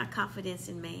not putting my confidence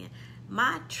in man.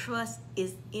 My trust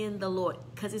is in the Lord,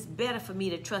 because it's better for me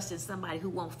to trust in somebody who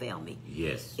won't fail me.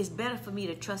 Yes. It's better for me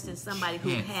to trust in somebody who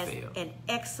has an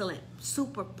excellent,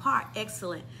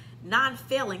 excellent,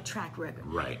 non-failing track record.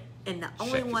 Right. And the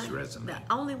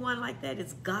only one like that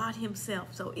is God himself.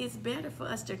 So it's better for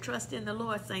us to trust in the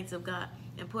Lord, saints of God,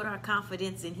 and put our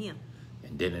confidence in him.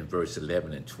 And then in verse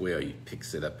 11 and 12, he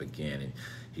picks it up again, and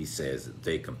he says,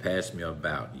 they compass me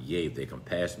about, yea, they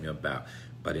compass me about,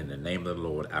 but in the name of the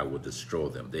Lord, I will destroy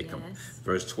them.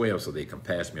 Verse 12, so they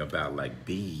compass me about like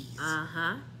bees.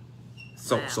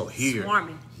 So here,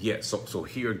 swarming. So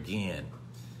here again,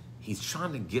 he's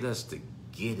trying to get us to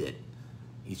get it.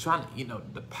 He's trying to,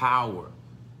 the power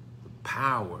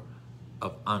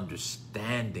of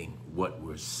understanding what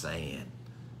we're saying,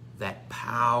 that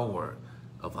power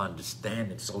of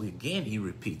understanding. So again, he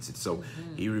repeats it. So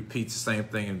he repeats the same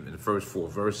thing in the first 4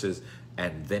 verses,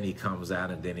 and then he comes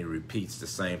out and then he repeats the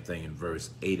same thing in verse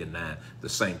 8 and 9, the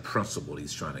same principle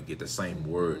he's trying to get, the same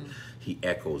word. He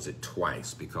echoes it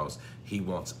twice because he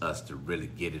wants us to really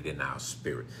get it in our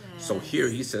spirit. So here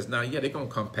he says, now, they're going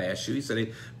to come past you. He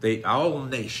said, they all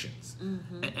nations.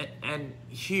 And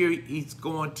here he's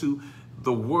going to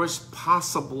the worst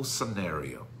possible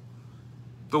scenario,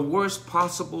 the worst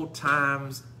possible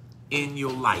times in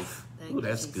your life. Ooh,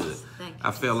 that's good.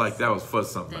 I felt like that was for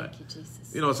somebody. Thank you,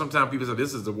 Jesus. Sometimes people say,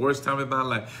 this is the worst time in my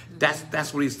life.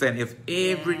 That's what he's saying. If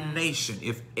every nation,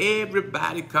 if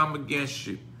everybody come against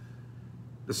you,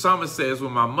 the psalmist says,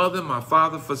 when my mother and my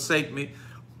father forsake me,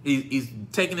 he's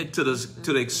taking it to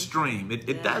the extreme.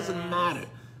 It doesn't matter.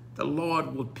 The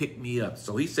Lord will pick me up.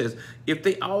 So he says, if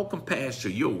they all compass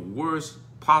you, your worst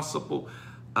possible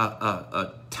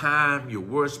time, your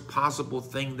worst possible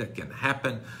thing that can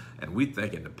happen. And we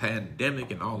think in the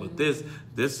pandemic and all of this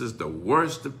is the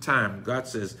worst of time. God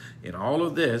says, in all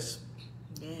of this,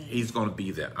 he's going to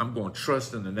be there. I'm going to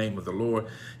trust in the name of the Lord.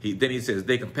 Then he says,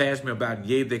 they can pass me about,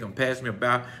 yea, they can pass me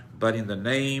about, but in the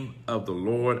name of the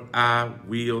Lord, I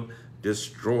will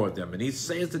destroy them. And he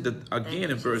says it again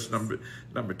in verse number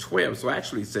 12. So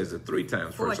actually he says it 3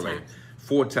 times. 4 times.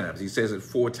 4 times. He says it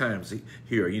 4 times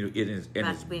here. It is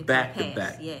back to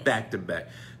back, back to back.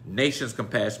 Nations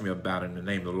compass me about, in the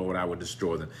name of the Lord I will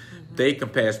destroy them. They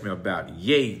compass me about,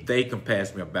 yea, they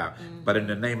compass me about, but in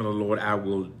the name of the Lord I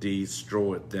will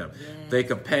destroy them. They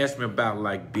compass me about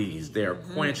like bees. They are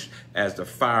quenched as the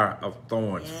fire of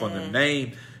thorns. For the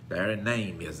name, their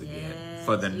name is again.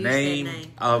 For the name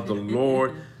of the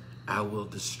Lord I will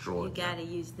destroy them. You got to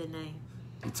use the name.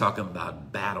 He's talking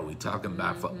about battle. He's talking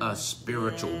about for us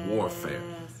spiritual warfare.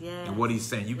 And what he's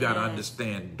saying, you got to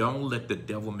understand, don't let the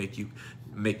devil make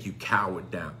you cower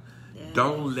down.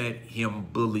 Don't let him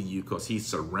bully you because he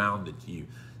surrounded you.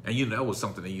 And you know, that was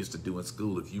something they used to do in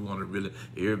school. If you want to really,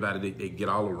 everybody, they get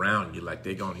all around you like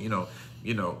they're going to,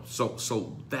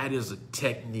 so that is a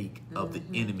technique of the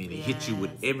enemy to hit you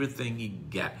with everything he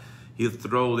got. He'll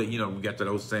throw the, we got that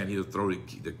old saying, he'll throw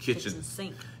the kitchen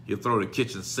sink. He'll throw the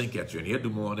kitchen sink at you, and he'll do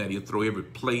more than that. He'll throw every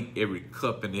plate, every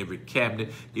cup, and every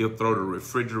cabinet. He'll throw the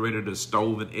refrigerator, the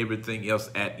stove, and everything else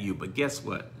at you. But guess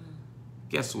what?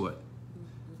 Guess what?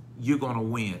 You're going to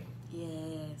win.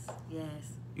 Yes, yes.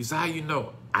 You say, how you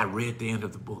know? I read the end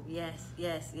of the book. Yes. I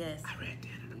read the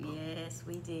end of the book. Yes,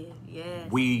 we did.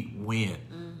 Yes. We win.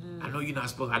 I know you're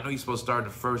supposed to start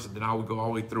the first and then I would go all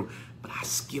the way through. But I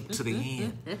skipped to the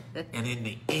end. And in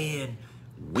the end,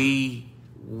 we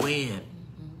win.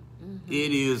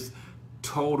 It is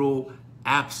total,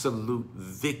 absolute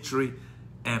victory,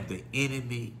 and the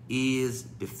enemy is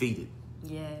defeated.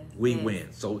 Yes. We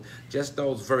win. So just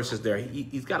those verses there,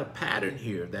 he's got a pattern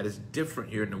here that is different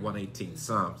here in the 118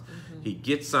 Psalms. He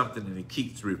gets something and he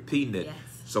keeps repeating it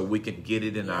so we can get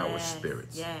it in our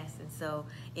spirits. Yes. And so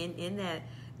in that,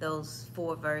 those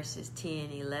 4 verses,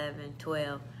 10, 11,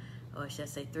 12, or should I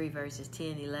say 3 verses,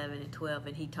 10, 11, and 12,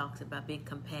 and he talks about being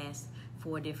compassed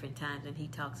 4 different times, and he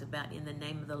talks about, in the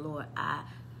name of the Lord, I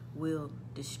will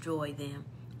destroy them.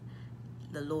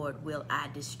 The Lord will I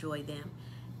destroy them.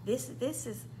 This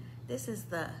is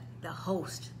the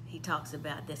host he talks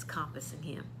about that's compassing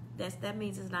him. That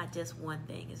means it's not just one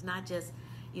thing. It's not just,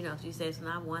 if you say it's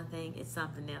not one thing, it's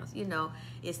something else.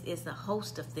 It's a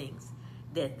host of things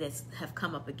that have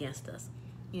come up against us.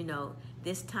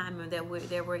 This time that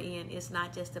we're in, it's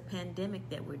not just a pandemic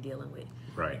that we're dealing with.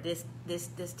 Right.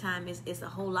 This time is a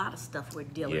whole lot of stuff we're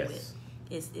dealing with.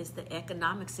 It's the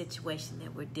economic situation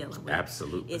that we're dealing with.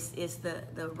 Absolutely. It's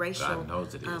the racial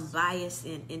bias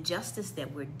and injustice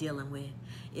that we're dealing with.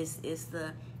 It's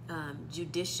the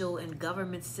judicial and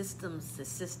government systems, the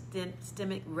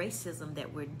systemic racism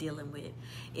that we're dealing with.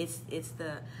 It's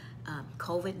the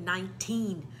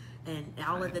COVID-19 and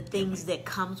all of the things that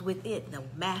comes with it, the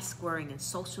mask wearing and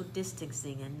social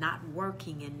distancing and not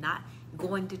working and not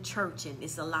going to church. And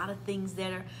it's a lot of things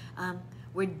that are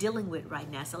we're dealing with right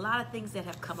now. It's a lot of things that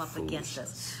have come up against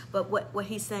us. But what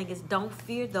he's saying is, don't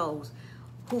fear those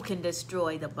who can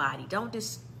destroy the body. Don't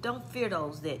fear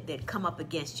those that come up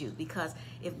against you, because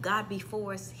if God be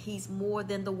for us, he's more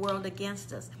than the world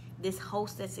against us. This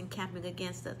host that's encamping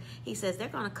against us, he says they're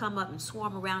going to come up and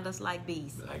swarm around us like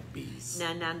bees. Like bees.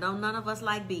 Now, don't none of us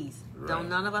like bees. Right. Don't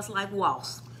none of us like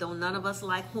wasps. Don't none of us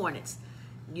like hornets.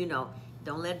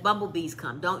 Don't let bumblebees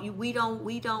come. We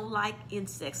don't like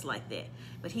insects like that.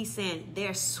 But he's saying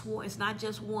it's not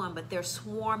just one, but they're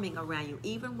swarming around you.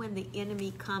 Even when the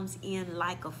enemy comes in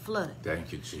like a flood.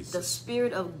 Thank you, Jesus. The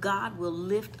Spirit of God will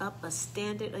lift up a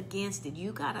standard against it.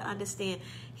 You got to understand,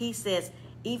 he says,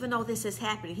 even though this is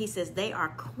happening, he says they are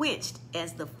quenched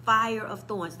as the fire of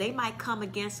thorns. They might come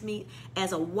against me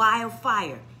as a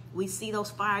wildfire. We see those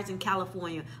fires in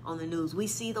California on the news. We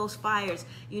see those fires,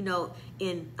 in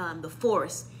the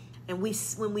forest. And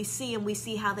when we see them, we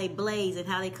see how they blaze and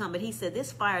how they come. But he said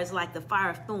this fire is like the fire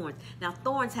of thorns. Now,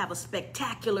 thorns have a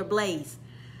spectacular blaze.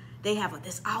 They have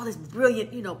all this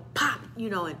brilliant, pop,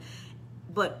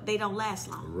 but they don't last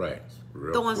long. Right.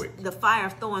 Thorns, quick. The fire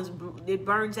of thorns, it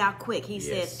burns out quick. He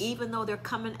says, even though they're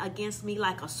coming against me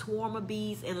like a swarm of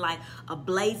bees and like a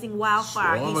blazing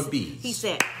wildfire, he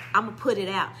said, I'm going to put it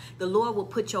out. The Lord will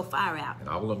put your fire out. And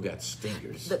all of them got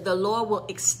stingers. The Lord will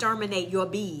exterminate your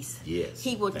bees. Yes.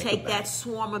 He will take that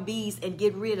swarm of bees and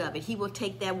get rid of it. He will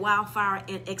take that wildfire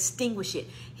and extinguish it.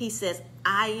 He says,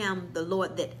 I am the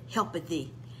Lord that helpeth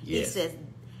thee. Yes. He says,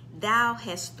 thou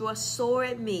hast thrust sore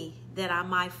at me that I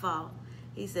might fall.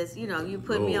 He says, you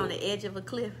put me on the edge of a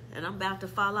cliff and I'm about to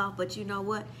fall off. But you know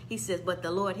what? He says, but the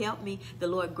Lord helped me. The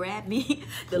Lord grabbed me.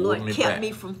 The Lord kept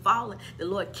me from falling. The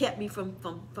Lord kept me from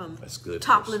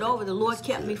toppling over. The Lord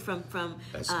kept me from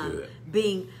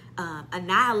being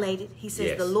annihilated. He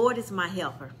says, the Lord is my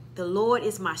helper. The Lord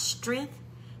is my strength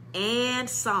and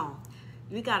song.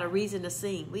 We got a reason to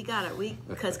sing.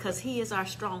 Because he is our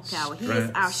strong tower. He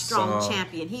is our strong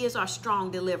champion. He is our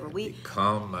strong deliverer.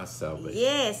 Become my salvation.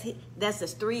 Yes, that's the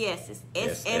 3 S's.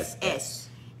 SSS.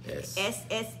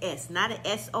 SSS. Not an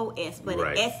SOS, but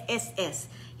an SSS.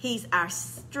 He's our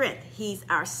strength. He's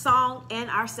our song and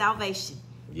our salvation.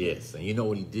 Yes, and you know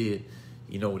what he did?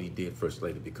 You know what he did, First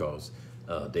Lady, because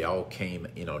they all came,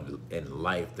 in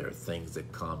life there are things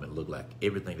that come and look like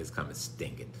everything that's coming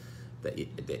stinging.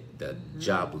 The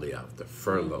job layoff, the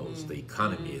furloughs, the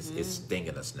economy is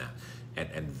stinging us now.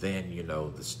 And then,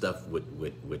 the stuff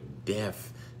with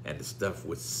death and the stuff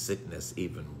with sickness,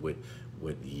 even with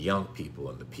with young people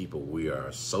and the people we are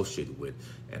associated with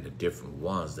and the different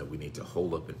ones that we need to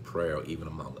hold up in prayer, even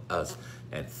among us,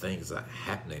 and things are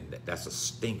happening. That's a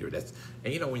stinger.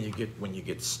 And you know, when you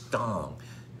get stung,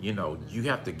 you know, you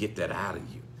have to get that out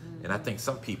of you. And I think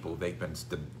some people, they've been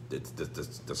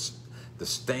the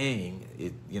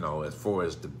sting, you know, as far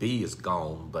as the bee is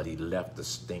gone, but he left the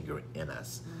stinger in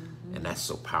us. And that's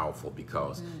so powerful,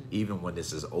 because even when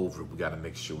this is over, we got to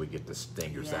make sure we get the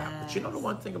stingers out. But you know, the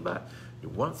one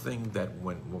thing that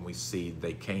when we see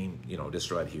they came, you know,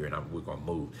 this right here, and we're going to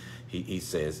move. He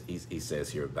says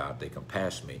here about they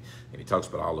compassed me, and he talks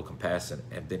about all the compassion,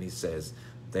 and then he says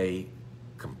they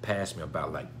compassed me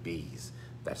about like bees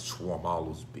that swarm all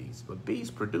those bees. But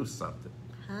bees produce something.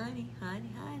 Honey,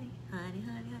 honey, honey, honey, honey,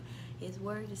 honey. His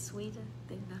word is sweeter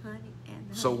than the honey and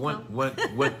the So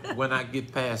honeycomb. when I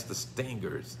get past the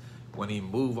stingers, when he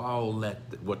move all that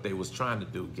what they was trying to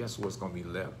do, guess what's gonna be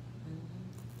left?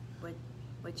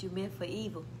 What you meant for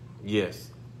evil, Yes,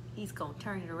 he's gonna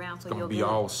turn it around for it's your gonna be good.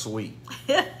 all sweet.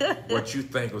 What you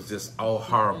think was just all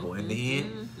horrible, in the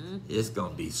end, it's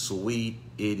gonna be sweet.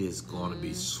 It is gonna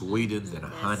be sweeter than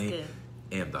honey good.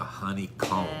 and the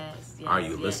honeycomb. Yes, Are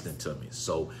you yes. listening to me?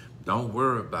 So don't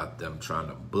worry about them trying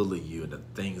to bully you and the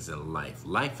things in life.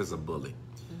 Life is a bully.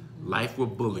 Life will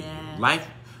bully Yes. you. Life,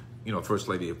 you know, First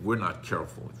Lady, if we're not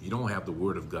careful, if you don't have the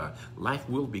Word of God, life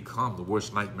will become the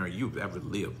worst nightmare you've ever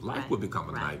lived. Life will become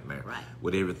a nightmare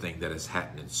with everything that is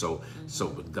happening. So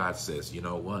when God says, you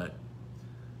know what?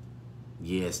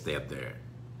 Yes, they're there.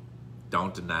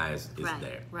 Don't deny it's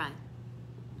there. Right.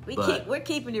 We're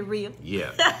keeping it real.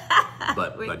 Yeah.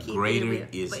 But greater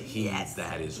is he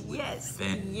that is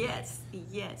within. Yes.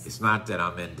 It's not that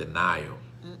I'm in denial.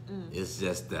 It's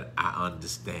just that I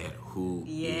understand who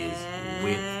is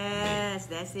with me. Yes,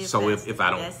 that's it. So if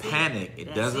I don't panic, it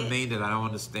That's doesn't it. mean that I don't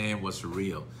understand what's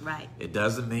real. Right. It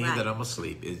doesn't mean that I'm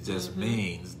asleep. It just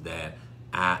means that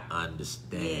I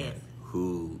understand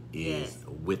who is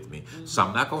with me. So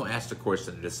I'm not going to ask the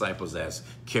question the disciples asked,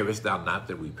 carest thou not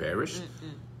that we perish?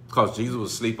 Because Jesus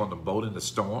was asleep on the boat in the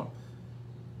storm.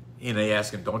 And they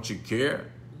asked him, don't you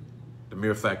care? The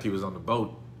mere fact he was on the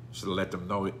boat should have let them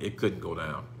know it couldn't go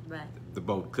down. Right. The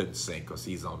boat couldn't sink because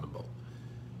he's on the boat.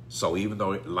 So even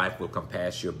though life will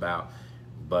compass you about,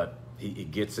 but he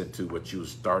gets into what you were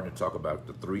starting to talk about,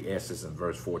 the 3 S's in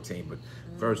verse 14, but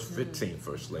verse 15,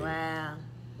 First Lady. Wow.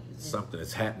 Something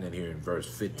is happening here in verse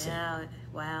 15. Yeah,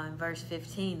 wow, in verse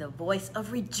 15, the voice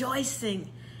of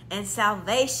rejoicing and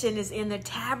salvation is in the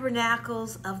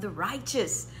tabernacles of the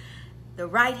righteous. The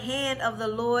right hand of the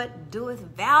Lord doeth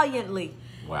valiantly.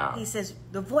 Wow. He says,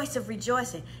 the voice of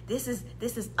rejoicing. This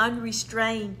is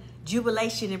unrestrained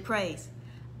jubilation and praise.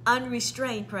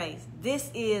 Unrestrained praise.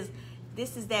 This is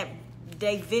that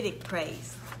Davidic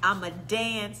praise. I'm a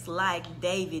dance like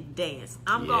David danced.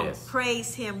 I'm going to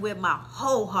praise him with my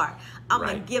whole heart. I'm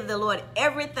going to give the Lord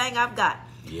everything I've got.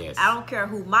 Yes. I don't care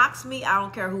who mocks me. I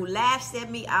don't care who laughs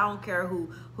at me. I don't care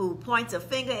who points a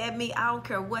finger at me. I don't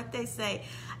care what they say.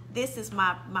 This is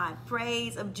my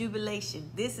praise of jubilation.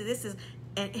 This is,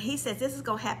 and he says this is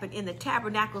going to happen in the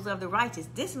tabernacles of the righteous.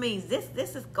 This means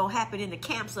this is going to happen in the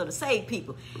camps of the saved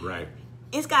people. Right.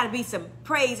 It's got to be some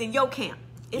praise in your camp.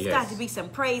 It's got to be some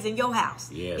praise in your house.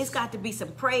 Yes. It's got to be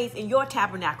some praise in your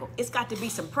tabernacle. It's got to be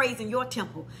some praise in your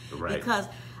temple. Right. Because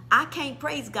I can't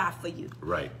praise God for you.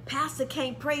 Right. Pastor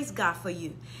can't praise God for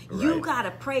you. Right. You got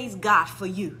to praise God for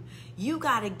you. You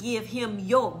got to give him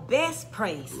your best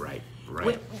praise. Right.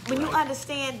 When you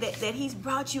understand that he's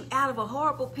brought you out of a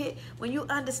horrible pit, when you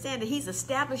understand that he's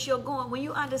established your going, when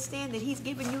you understand that he's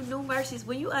given you new mercies,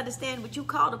 when you understand what you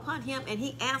called upon him and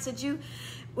he answered you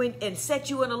and set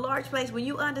you in a large place, when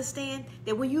you understand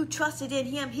that when you trusted in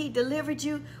him, he delivered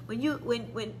you,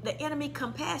 when the enemy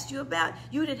compassed you about,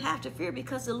 you didn't have to fear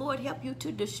because the Lord helped you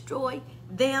to destroy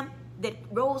them that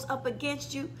rose up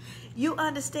against you. You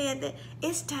understand that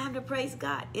it's time to praise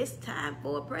God. It's time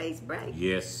for a praise break.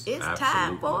 Yes, it's absolutely.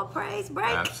 time for a praise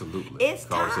break. Absolutely. It's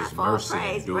time His for mercy a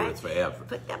praise break. forever.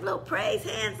 Put them little praise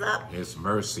hands up. His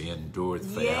mercy endureth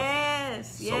forever.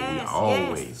 Yes, so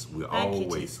yes, we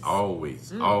always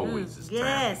it's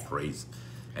time to praise.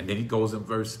 And then he goes in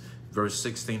verse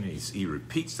 16 and he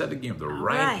repeats that again. The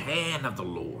right hand of the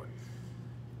Lord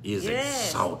is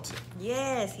exalted.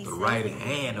 Yes, he the says right it.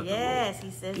 hand of the Lord Yes, he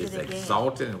says is it again.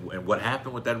 exalted. And what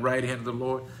happened with that right hand of the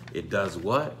Lord? It does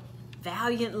what?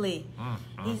 Valiantly.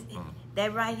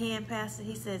 That right hand, Pastor,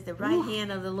 he says the right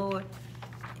hand of the Lord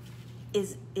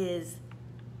has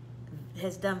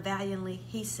done valiantly.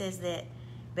 He says that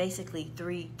basically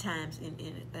 3 times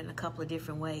in a couple of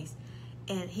different ways.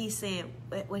 And he's saying,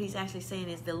 what he's actually saying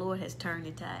is the Lord has turned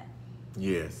the tide.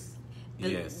 Yes.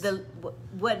 Yes.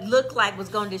 What looked like was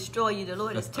going to destroy you, the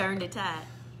Lord has turned the tide.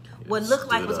 What looked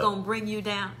like was going to bring you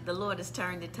down, the Lord has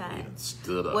turned the tide.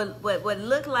 Stood up. What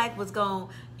looked like was going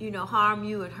to, harm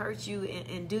you and hurt you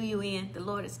and do you in, the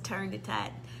Lord has turned the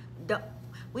tide.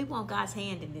 We want God's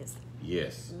hand in this.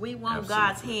 Yes. We want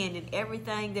God's hand in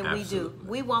everything that we do.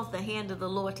 We want the hand of the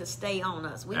Lord to stay on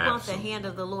us. We want the hand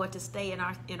of the Lord to stay in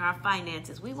our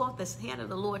finances. We want the hand of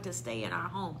the Lord to stay in our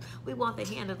home. We want the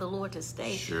hand of the Lord to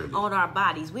stay on our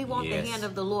bodies. We want the hand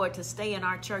of the Lord to stay in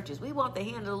our churches. We want the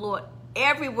hand of the Lord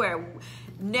everywhere.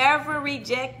 Never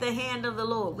reject the hand of the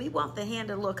Lord. We want the hand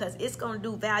of the Lord because it's going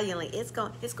to do valiantly. It's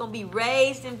going to be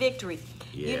raised in victory.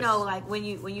 Yes. Like when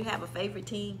you have a favorite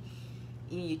team,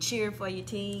 you cheer for your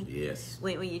team. Yes.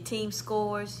 When your team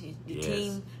scores, your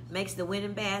team makes the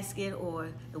winning basket or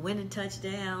the winning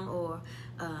touchdown or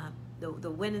the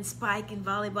winning spike in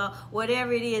volleyball,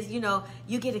 whatever it is,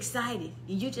 you get excited.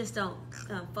 You just don't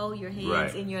fold your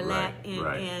hands in your lap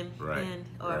and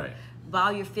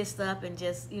ball your fist up and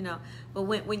just, But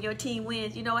when your team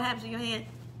wins, you know what happens to your hand?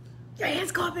 Your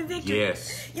hands go up in victory.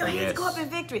 Yes. Your hands go up in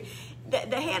victory.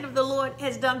 The hand of the Lord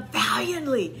has done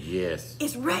valiantly. Yes.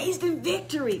 It's raised in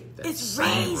victory. It's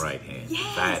raised. Right hand.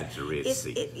 Yes. Divided the Red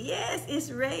Sea. It's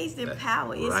raised in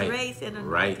power. It's raised in anointing.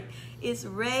 Right. It's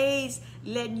raised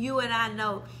letting you and I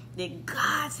know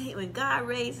that when God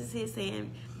raises his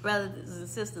hand, brothers and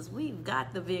sisters, we've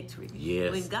got the victory.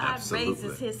 Yes, when God absolutely.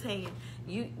 raises his hand,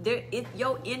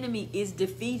 your enemy is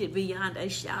defeated beyond a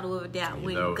shadow of a doubt.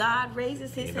 When God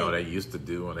raises his hand. What they used to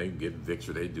do when they get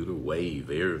victory, they do the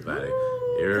wave.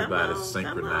 Everybody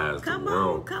synchronized the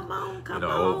world. Come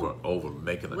on. Over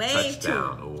making a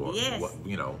touchdown or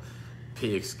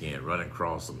pigskin running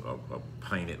across a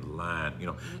painted line,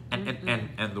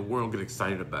 and the world get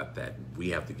excited about that. We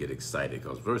have to get excited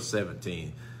because verse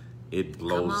 17, it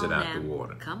blows it out the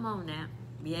water. Come on now.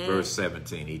 Yes. Verse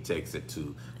 17, he takes it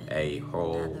to a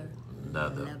whole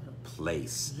nother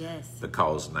place. Yes.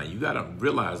 Because now you got to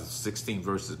realize 16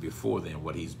 verses before then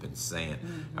what he's been saying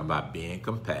about being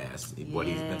compassed, what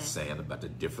he's been saying about the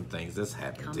different things that's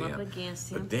happened to him.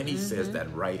 Against him. But then he says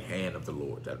that right hand of the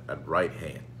Lord, that right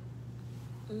hand.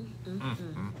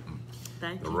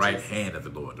 Thank the you, right Jesus. hand of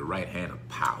the Lord, the right hand of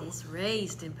power. It's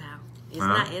raised in power.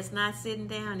 It's not sitting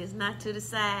down. It's not to the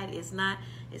side. It's not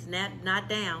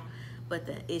down, but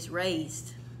it's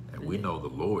raised. And we know the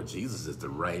Lord Jesus is the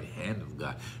right hand of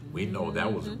God. We know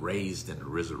that was raised in the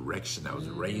resurrection. That was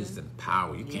raised in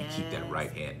power. You can't keep that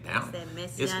right hand down.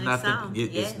 It's nothing.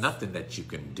 It's nothing that you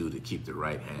can do to keep the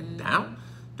right hand down.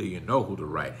 Do you know who the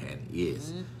right hand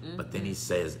is? But then he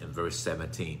says in verse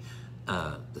 17,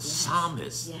 the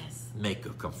psalmist make a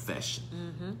confession.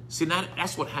 See, now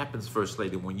that's what happens, First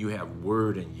Lady, when you have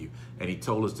word in you. And he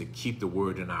told us to keep the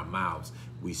word in our mouths.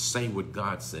 We say what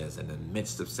God says. And in the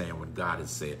midst of saying what God has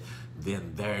said,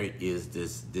 then there is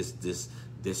this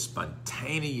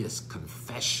spontaneous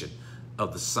confession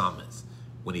of the psalmist.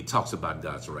 When he talks about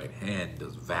God's right hand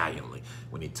does valiantly,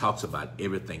 when he talks about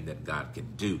everything that God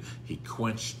can do, he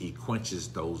quenches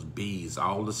those bees,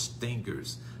 all the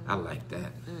stingers. I like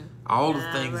that. All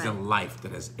the things in life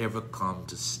that has ever come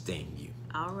to sting you.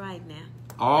 All right now.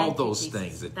 All those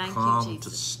things that come to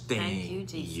sting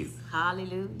you.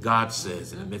 Hallelujah. God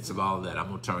says in the midst of all of that, I'm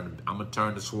gonna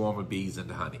turn the swarm of bees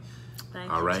into honey.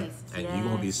 All right? Jesus. And you're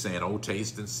going to be saying, oh,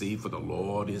 taste and see, for the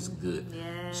Lord is good.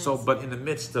 Yes. So, but in the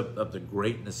midst of the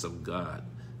greatness of God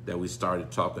that we started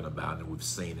talking about and we've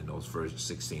seen in those first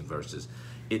 16 verses,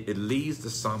 it leads the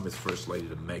psalmist, First Lady,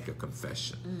 to make a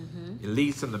confession. It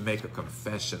leads him to make a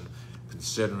confession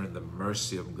considering the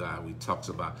mercy of God. We talk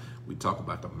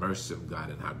about the mercy of God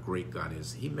and how great God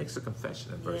is. He makes a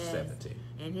confession in verse 17.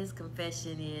 And his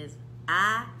confession is,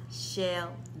 I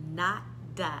shall not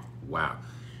die. Wow.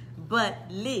 But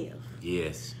live.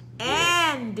 Yes.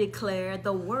 And declare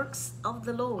the works of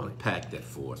the Lord. Unpack that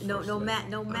for us. No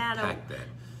matter Unpack that.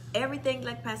 Everything,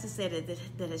 like Pastor said,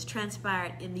 that has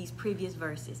transpired in these previous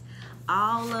verses.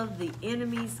 All of the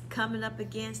enemies coming up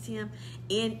against him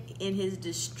in his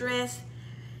distress,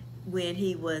 when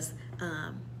he was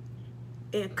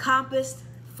encompassed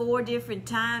 4 different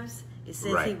times. It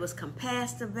says he was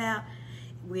compassed about,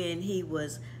 when he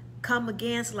was come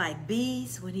against like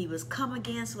bees, when he was come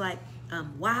against like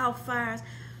wildfires.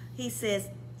 He says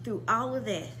through all of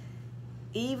that,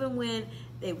 even when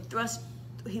he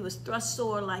was thrust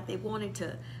sore, like they wanted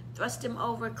to thrust him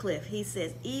over a cliff. He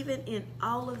says, even in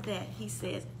all of that, he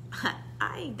says,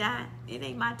 I ain't dying. It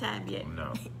ain't my time yet.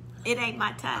 No. It ain't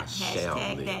my time.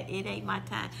 Hashtag that. It ain't my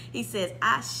time. He says,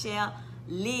 I shall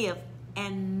live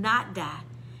and not die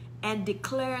and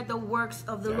declare the works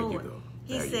of the Lord.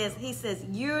 He says,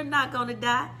 you're not going to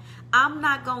die. I'm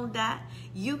not going to die.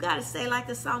 You got to say like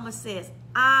the psalmist says,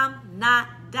 I'm not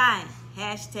dying.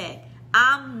 Hashtag,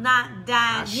 I'm not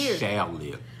dying here. I shall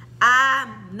live.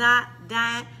 I'm not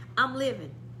dying. I'm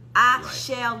living. I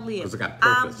shall live. 'Cause I got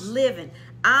purpose. I'm living.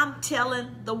 I'm telling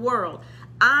the world.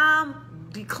 I'm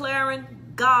declaring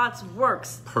God's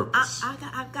works. Purpose.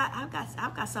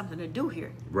 I've got something to do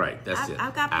here. Right, that's it.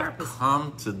 I've got purpose. I've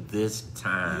come to this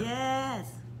time. Yes.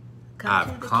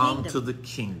 I've come to the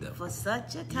kingdom for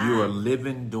such a time. You are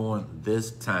living during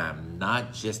this time,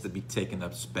 not just to be taking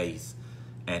up space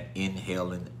and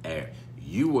inhaling air.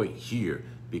 You are here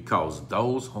because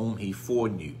those whom he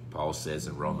foreknew, Paul says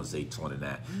in Romans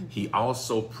 8:29, he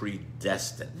also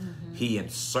predestined. He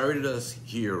inserted us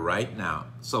here right now.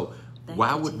 So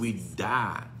why would we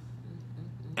die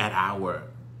at our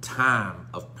time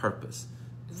of purpose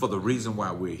for the reason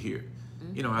why we're here?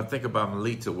 You know, I think about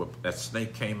Melita, where that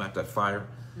snake came out that fire,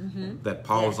 that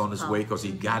Paul's on his way because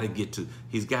he's got to get to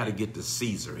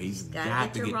Caesar. He's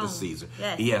got to get to Caesar.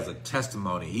 Yes. He has a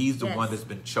testimony. He's the one that's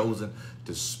been chosen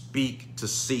to speak to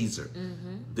Caesar,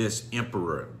 this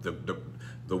emperor,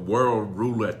 the world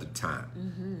ruler at the time.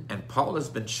 And Paul has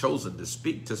been chosen to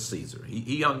speak to Caesar.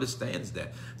 He understands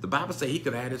that. The Bible says he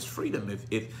could have had his freedom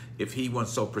if he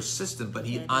wasn't so persistent, but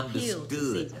he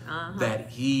understood that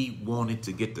he wanted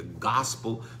to get the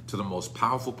gospel to the most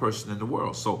powerful person in the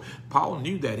world. So Paul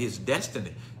knew that his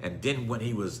destiny. And then when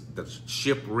he was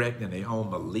shipwrecked and they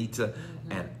owned Melita,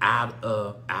 and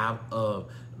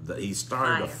he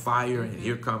started a fire, and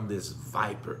here come this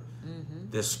viper,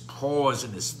 this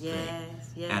poisonous thing.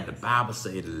 And the Bible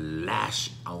says it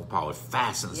lashed on Paul, it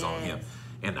fastens on him.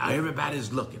 And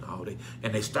everybody's looking,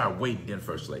 and they start waiting then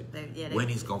First Lady. When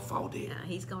he's going to fall dead. Yeah,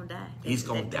 he's going to die. He's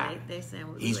going to die. They're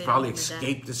saying, he's probably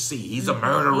escaped the sea. He's a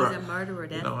murderer. He's a murderer.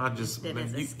 You know,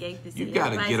 escaped the sea. You got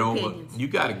to get over, you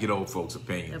got to get old folks'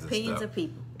 opinions and stuff. Of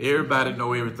people. Everybody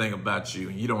know everything about you,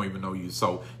 and you don't even know you.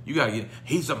 So you got to get,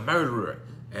 he's a murderer.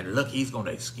 And look, he's going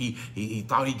to, he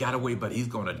thought he got away, but he's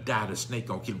going to die. The snake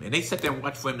going to kill him. And they sat there and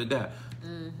watched for him to die.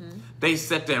 They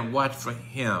sat there and watched for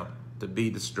him to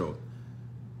be destroyed.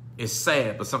 It's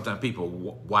sad, but sometimes people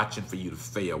are watching for you to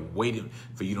fail, waiting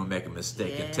for you to make a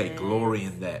mistake and take glory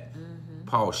in that.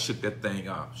 Paul shook that thing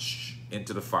off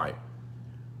into the fire.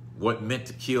 What meant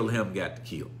to kill him got to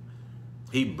kill.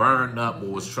 He burned up what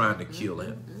was trying to kill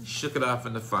him. Shook it off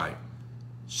in the fire.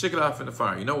 Shook it off in the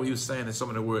fire. You know what he was saying in so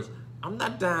many words? I'm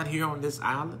not dying here on this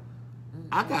island.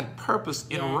 I got purpose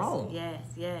in Rome.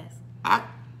 Yes.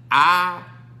 I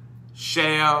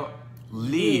shall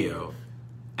live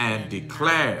and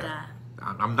declare.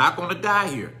 I'm not going to die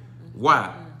here.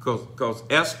 Why? Because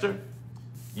Esther,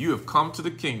 you have come to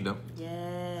the kingdom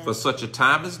for such a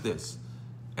time as this.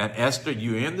 And Esther,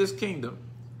 you're in this kingdom.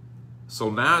 So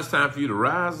now it's time for you to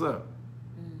rise up.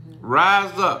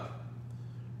 Rise up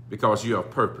because you have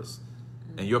purpose.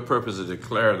 And your purpose is to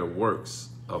declare the works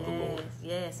of the Lord.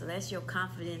 Yes. So that's your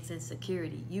confidence and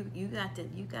security. You got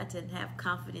to have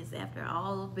confidence after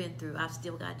all I've been through. I've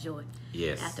still got joy.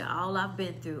 Yes. After all I've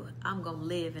been through, I'm gonna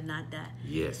live and not die.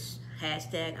 Yes.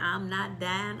 Hashtag I'm not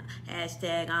dying.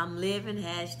 Hashtag I'm living.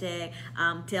 Hashtag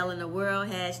I'm telling the world.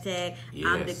 Hashtag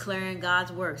I'm declaring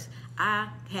God's works.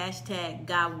 Hashtag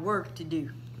got work to do.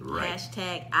 Right.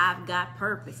 Hashtag I've got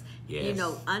purpose. Yes. You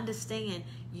know, understand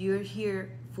you're here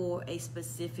for a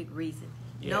specific reason.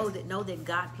 Know that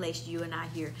God placed you and I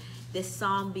here. This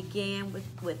psalm began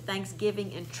with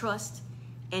thanksgiving and trust,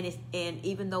 and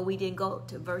even though we didn't go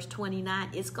to verse 29,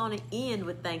 it's going to end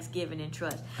with thanksgiving and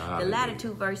trust. The latter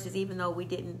two verses, even though we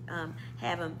didn't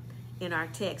have them in our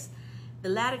text, the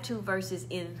latter two verses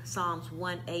in Psalms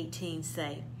 118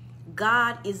 say,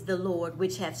 God is the Lord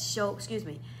which hath shown,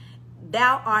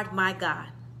 thou art my God,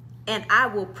 and I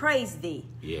will praise thee.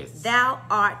 Yes. Thou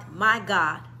art my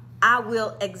God, I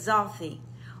will exalt thee.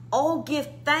 Oh, give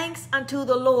thanks unto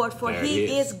the Lord, for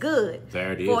he is good.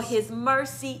 There it for is. his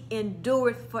mercy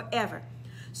endureth forever.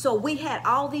 So we had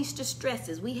all these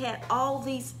distresses. We had all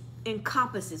these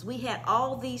encompasses. We had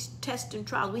all these tests and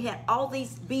trials. We had all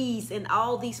these bees and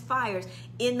all these fires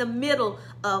in the middle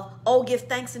of, oh, give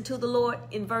thanks unto the Lord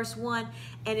in verse 1.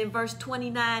 And in verse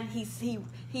 29,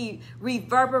 he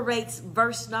reverberates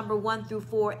verse number 1 through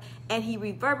 4. And he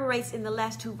reverberates in the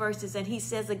last two verses. And he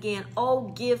says again, oh,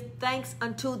 give thanks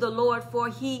unto the Lord, for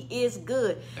he is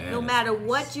good. And no matter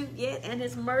what you get, and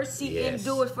his mercy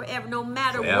endures forever. No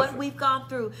matter what we've gone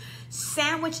through,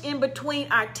 sandwiched in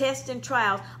between our tests and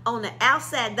trials, on the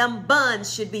outside, them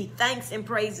buns should be thanks and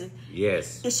praises.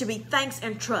 Yes. It should be thanks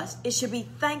and trust. It should be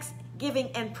thanksgiving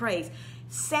and praise.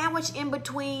 Sandwiched in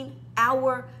between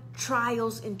our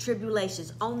trials and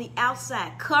tribulations. On the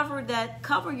outside, cover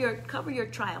your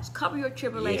trials, cover your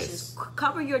tribulations, Yes.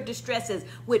 cover your distresses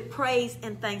with praise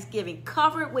and thanksgiving.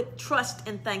 Cover it with trust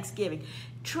and thanksgiving.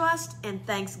 Trust and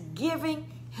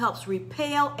thanksgiving helps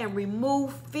repel and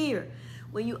remove fear.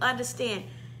 When you understand,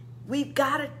 we've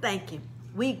got to thank him.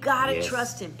 We got to Yes.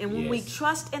 trust him. And when we Yes.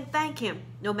 trust and thank him,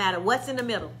 no matter what's in the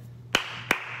middle,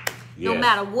 no Yes.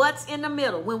 matter what's in the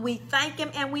middle, when we thank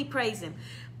him and we praise him,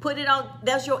 put it on,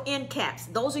 that's your end caps.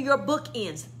 Those are your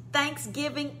bookends.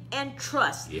 Thanksgiving and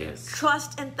trust. Yes.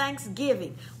 Trust and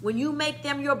thanksgiving. When you make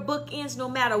them your bookends, no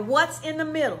matter what's in the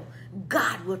middle,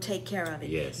 God will take care of it.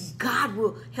 Yes. God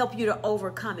will help you to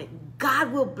overcome it.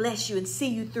 God will bless you and see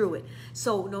you through it.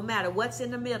 So no matter what's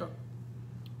in the middle,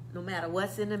 no matter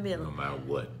what's in the middle, No matter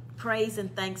what. praise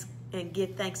and thanks and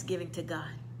give thanksgiving to God.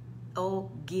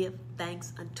 Oh, give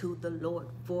thanks unto the Lord,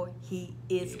 for he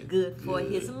is good, for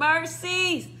his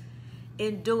mercies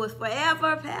endureth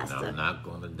forever, And Pastor. I'm not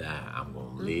gonna die. I'm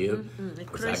gonna live.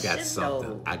 Because I got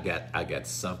something. I got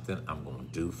something I'm gonna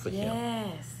do for him.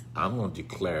 Yes. I'm gonna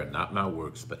declare not my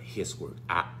works, but his work.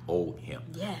 I owe him.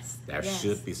 Yes. There yes,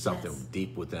 should be something yes.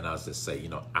 deep within us that say,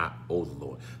 I owe the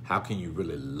Lord. How can you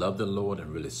really love the Lord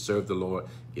and really serve the Lord?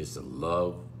 Is to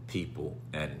love people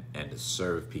and to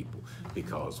serve people.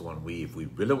 Because if we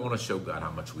really want to show God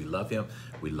how much we love him,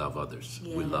 we love others.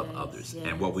 We love Yes, others. yes,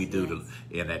 And what we do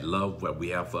yes. in that love what we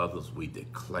have for others, we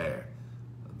declare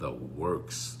the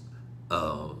works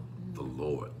of the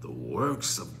Lord, the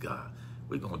works of God.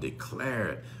 We're going to declare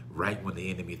it right when the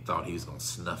enemy thought he was going to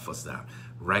snuff us out,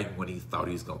 right when he thought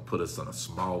he was going to put us in a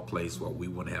small place where we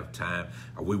wouldn't have time,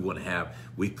 or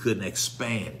we couldn't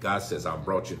expand. God says, I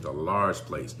brought you into a large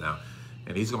place now,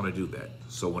 and he's going to do that.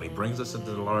 So when he brings us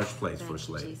into the large place, Thank First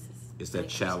you, Lady, Jesus. it's that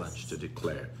Thank you, challenge Jesus. to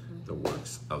declare the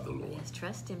works of the Lord. Yes,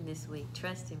 trust him this week.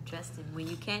 Trust him, trust him. When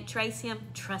you can't trace him,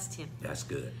 trust him. That's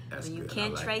good. That's When you good. I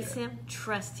can't like trace that. him,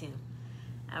 trust him.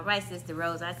 All right, Sister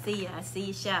Rose, I see you. I see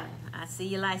you shouting. I see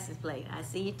your license plate. I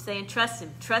see you saying, trust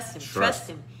him, trust him, trust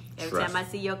him. Every Trust. time I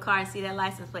see your car and see that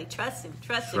license plate, trust him,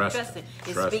 trust him, Trust trust him. him.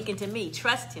 It's Trust speaking to me.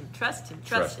 Trust him, trust him,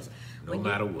 trust him. No When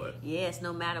matter what. Yes,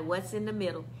 no matter what's in the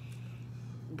middle,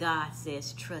 God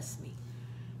says, trust me.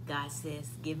 God says,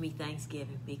 give me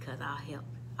thanksgiving because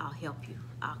I'll help you.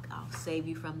 I'll save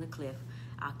you from the cliff.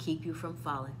 I'll keep you from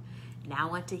falling.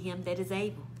 Now unto him that is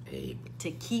able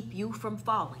to keep you from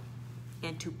falling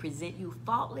and to present you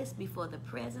faultless before the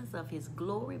presence of his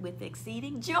glory with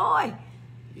exceeding joy.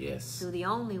 Yes. To the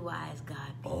only wise God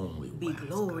be wise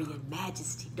glory God. and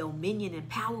majesty, dominion and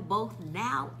power both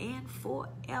now and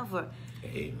forever.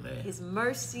 Amen. His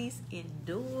mercies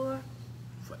endure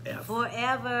Forever.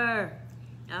 forever.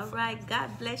 All right. God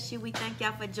bless you. We thank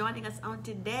y'all for joining us on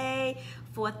today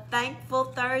for Thankful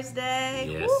Thursday.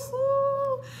 Yes.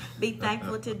 Woo-hoo. Be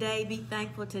thankful today. Be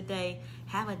thankful today.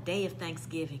 Have a day of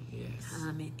Thanksgiving.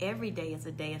 Yes. Every day is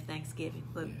a day of Thanksgiving.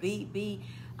 But Yes. be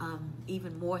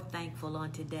even more thankful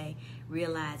on today,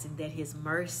 realizing that his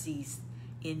mercies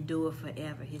endure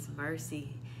forever. His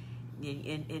mercy.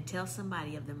 And tell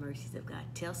somebody of the mercies of God.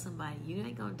 Tell somebody. You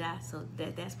ain't going to die. So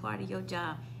that's part of your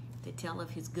job. To tell of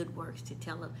his good works, to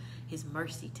tell of his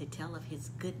mercy, to tell of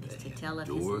his goodness, to tell of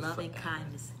his endure loving forever.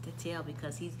 kindness, to tell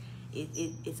because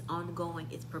it's ongoing,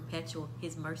 it's perpetual.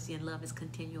 His mercy and love is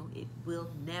continual. It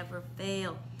will never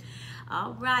fail.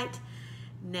 All right.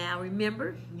 Now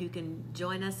remember, you can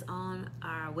join us on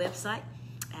our website,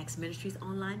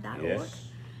 actsministriesonline.org, Yes.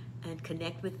 and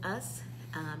connect with us.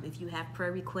 If you have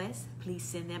prayer requests, please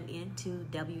send them in to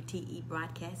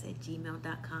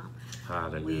wtebroadcast@gmail.com.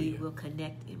 Hallelujah. We will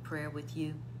connect in prayer with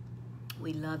you.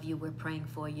 We love you. We're praying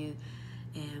for you.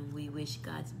 And we wish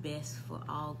God's best for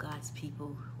all God's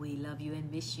people. We love you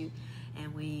and miss you.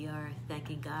 And we are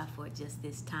thanking God for just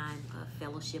this time of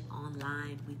fellowship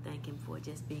online. We thank him for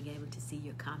just being able to see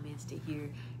your comments, to hear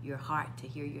your heart, to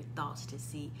hear your thoughts, to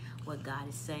see what God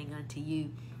is saying unto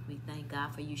you. We thank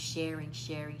God for you sharing.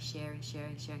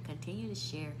 Continue to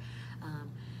share.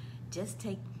 Just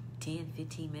take 10,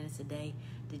 15 minutes a day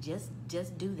to just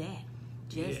do that.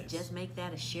 Just make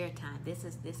that a share time. This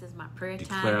is my prayer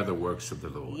time. Declare the works of the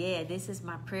Lord. Yeah, this is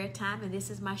my prayer time and this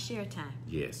is my share time.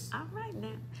 Yes. All right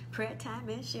now. Prayer time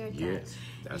and share time. Yes.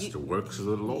 That's the works of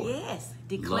the Lord. Yes.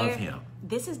 Declare Love him.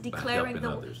 This is declaring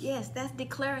helping others. Yes, that's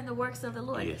declaring the works of the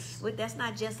Lord. Yes. That's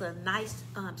not just a nice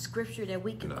scripture that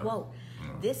we can No. quote.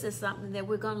 This is something that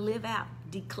we're going to live out.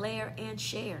 Declare and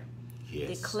share. Yes.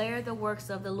 Declare the works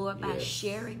of the Lord by Yes.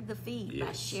 sharing the feed, by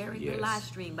Yes. sharing the Yes. live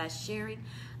stream, by sharing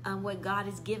what God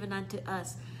has given unto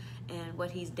us and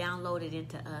what he's downloaded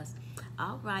into us.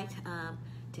 All right.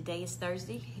 Today is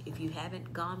Thursday. If you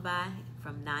haven't gone by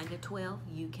from 9 to 12,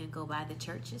 you can go by the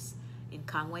churches in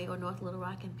Conway or North Little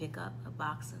Rock and pick up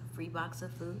a free box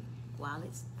of food while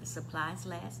the supplies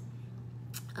last.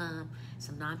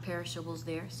 Some non-perishables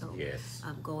there, so Yes.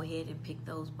 go ahead and pick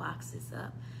those boxes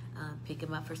up. Pick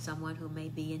them up for someone who may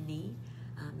be in need,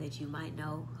 that you might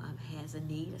know has a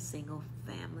need, a single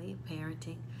family,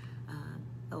 parenting,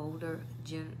 older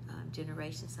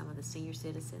generation, some of the senior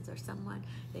citizens, or someone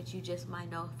that you just might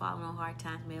know falling on hard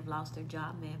times, may have lost their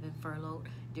job, may have been furloughed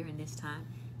during this time.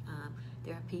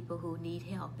 There are people who need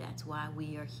help. That's why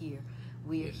we are here.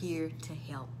 We are Yes. here to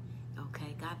help.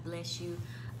 Okay, God bless you.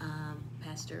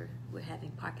 Pastor, we're having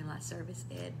parking lot service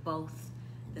at both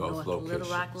the Both North Little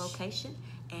Rock locations. location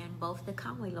and both the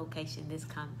Conway location this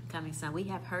coming Sunday. We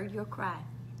have heard your cry.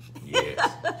 Yes.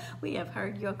 We have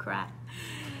heard your cry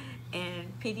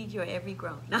and pitied your every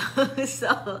groan.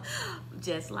 So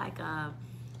just like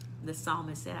the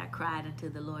psalmist said, I cried unto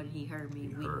the Lord and he heard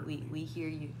me. We hear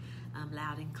you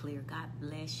loud and clear. God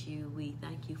bless you. We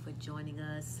thank you for joining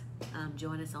us.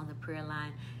 Join us on the prayer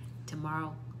line.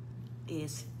 Tomorrow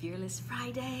is Fearless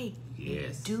Friday.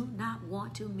 Yes. You do not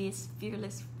want to miss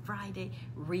Fearless Friday.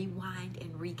 Rewind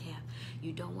and recap.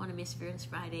 You don't want to miss Fearless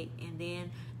Friday. And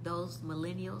then those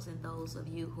millennials and those of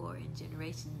you who are in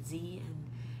Generation Z and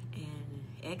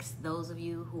X, those of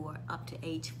you who are up to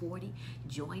age 40,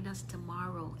 join us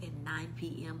tomorrow at 9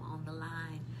 p.m. on the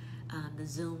line, the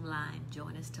Zoom line.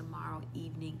 Join us tomorrow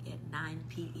evening at 9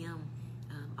 p.m.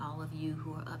 All of you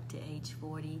who are up to age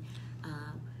 40,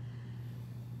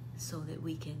 so that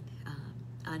we can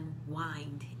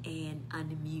unwind and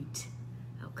unmute.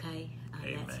 Okay?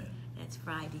 Amen. That's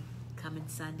Friday. Coming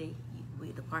Sunday,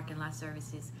 the parking lot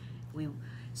services.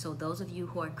 So those of you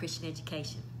who are in Christian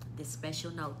education, this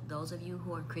special note, those of you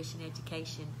who are in Christian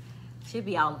education, should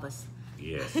be all of us.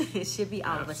 Yes. It should be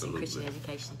all of us in Absolutely. Christian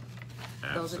education.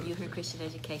 Absolutely. Those of you who are in Christian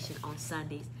education on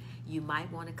Sundays, you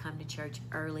might want to come to church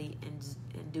early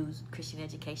and do Christian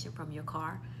education from your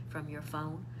car, from your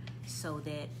phone, so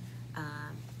that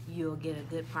you'll get a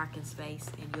good parking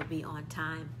space and you'll be on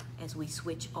time as we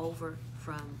switch over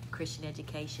from Christian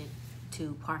education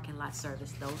to parking lot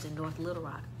service. Those in North Little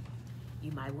Rock,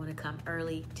 you might want to come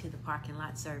early to the parking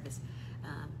lot service.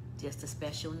 Just a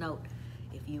special note,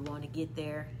 if you want to get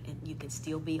there, and you can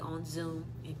still be on Zoom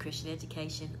in Christian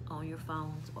education on your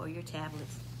phones or your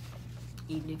tablets,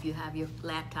 even if you have your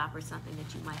laptop or something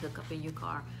that you might hook up in your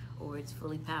car or it's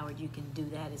fully powered, you can do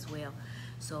that as well.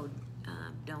 So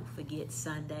don't forget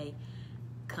Sunday,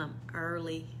 come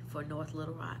early for North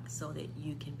Little Rock so that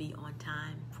you can be on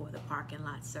time for the parking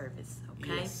lot service.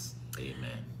 Okay? Yes.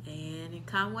 Amen. And in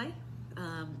Conway,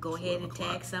 go ahead and 12 tag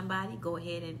o'clock. somebody. Go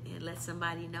ahead and let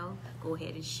somebody know. Go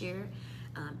ahead and share.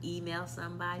 Email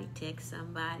somebody, text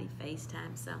somebody,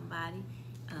 FaceTime somebody,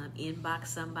 inbox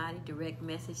somebody, direct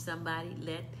message somebody.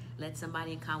 Let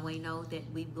somebody in Conway know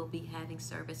that we will be having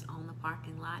service on the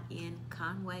parking lot in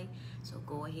Conway. So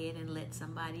go ahead and let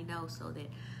somebody know so that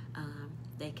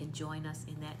they can join us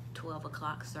in that 12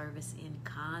 o'clock service in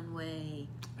Conway.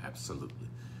 Absolutely.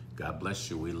 God bless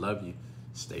you. We love you.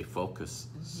 Stay focused.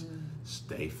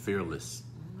 Stay fearless.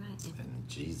 All right. In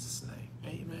Jesus' name.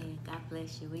 Amen. God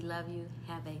bless you. We love you.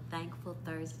 Have a thankful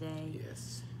Thursday.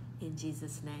 Yes. In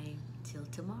Jesus' name. Till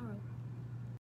tomorrow.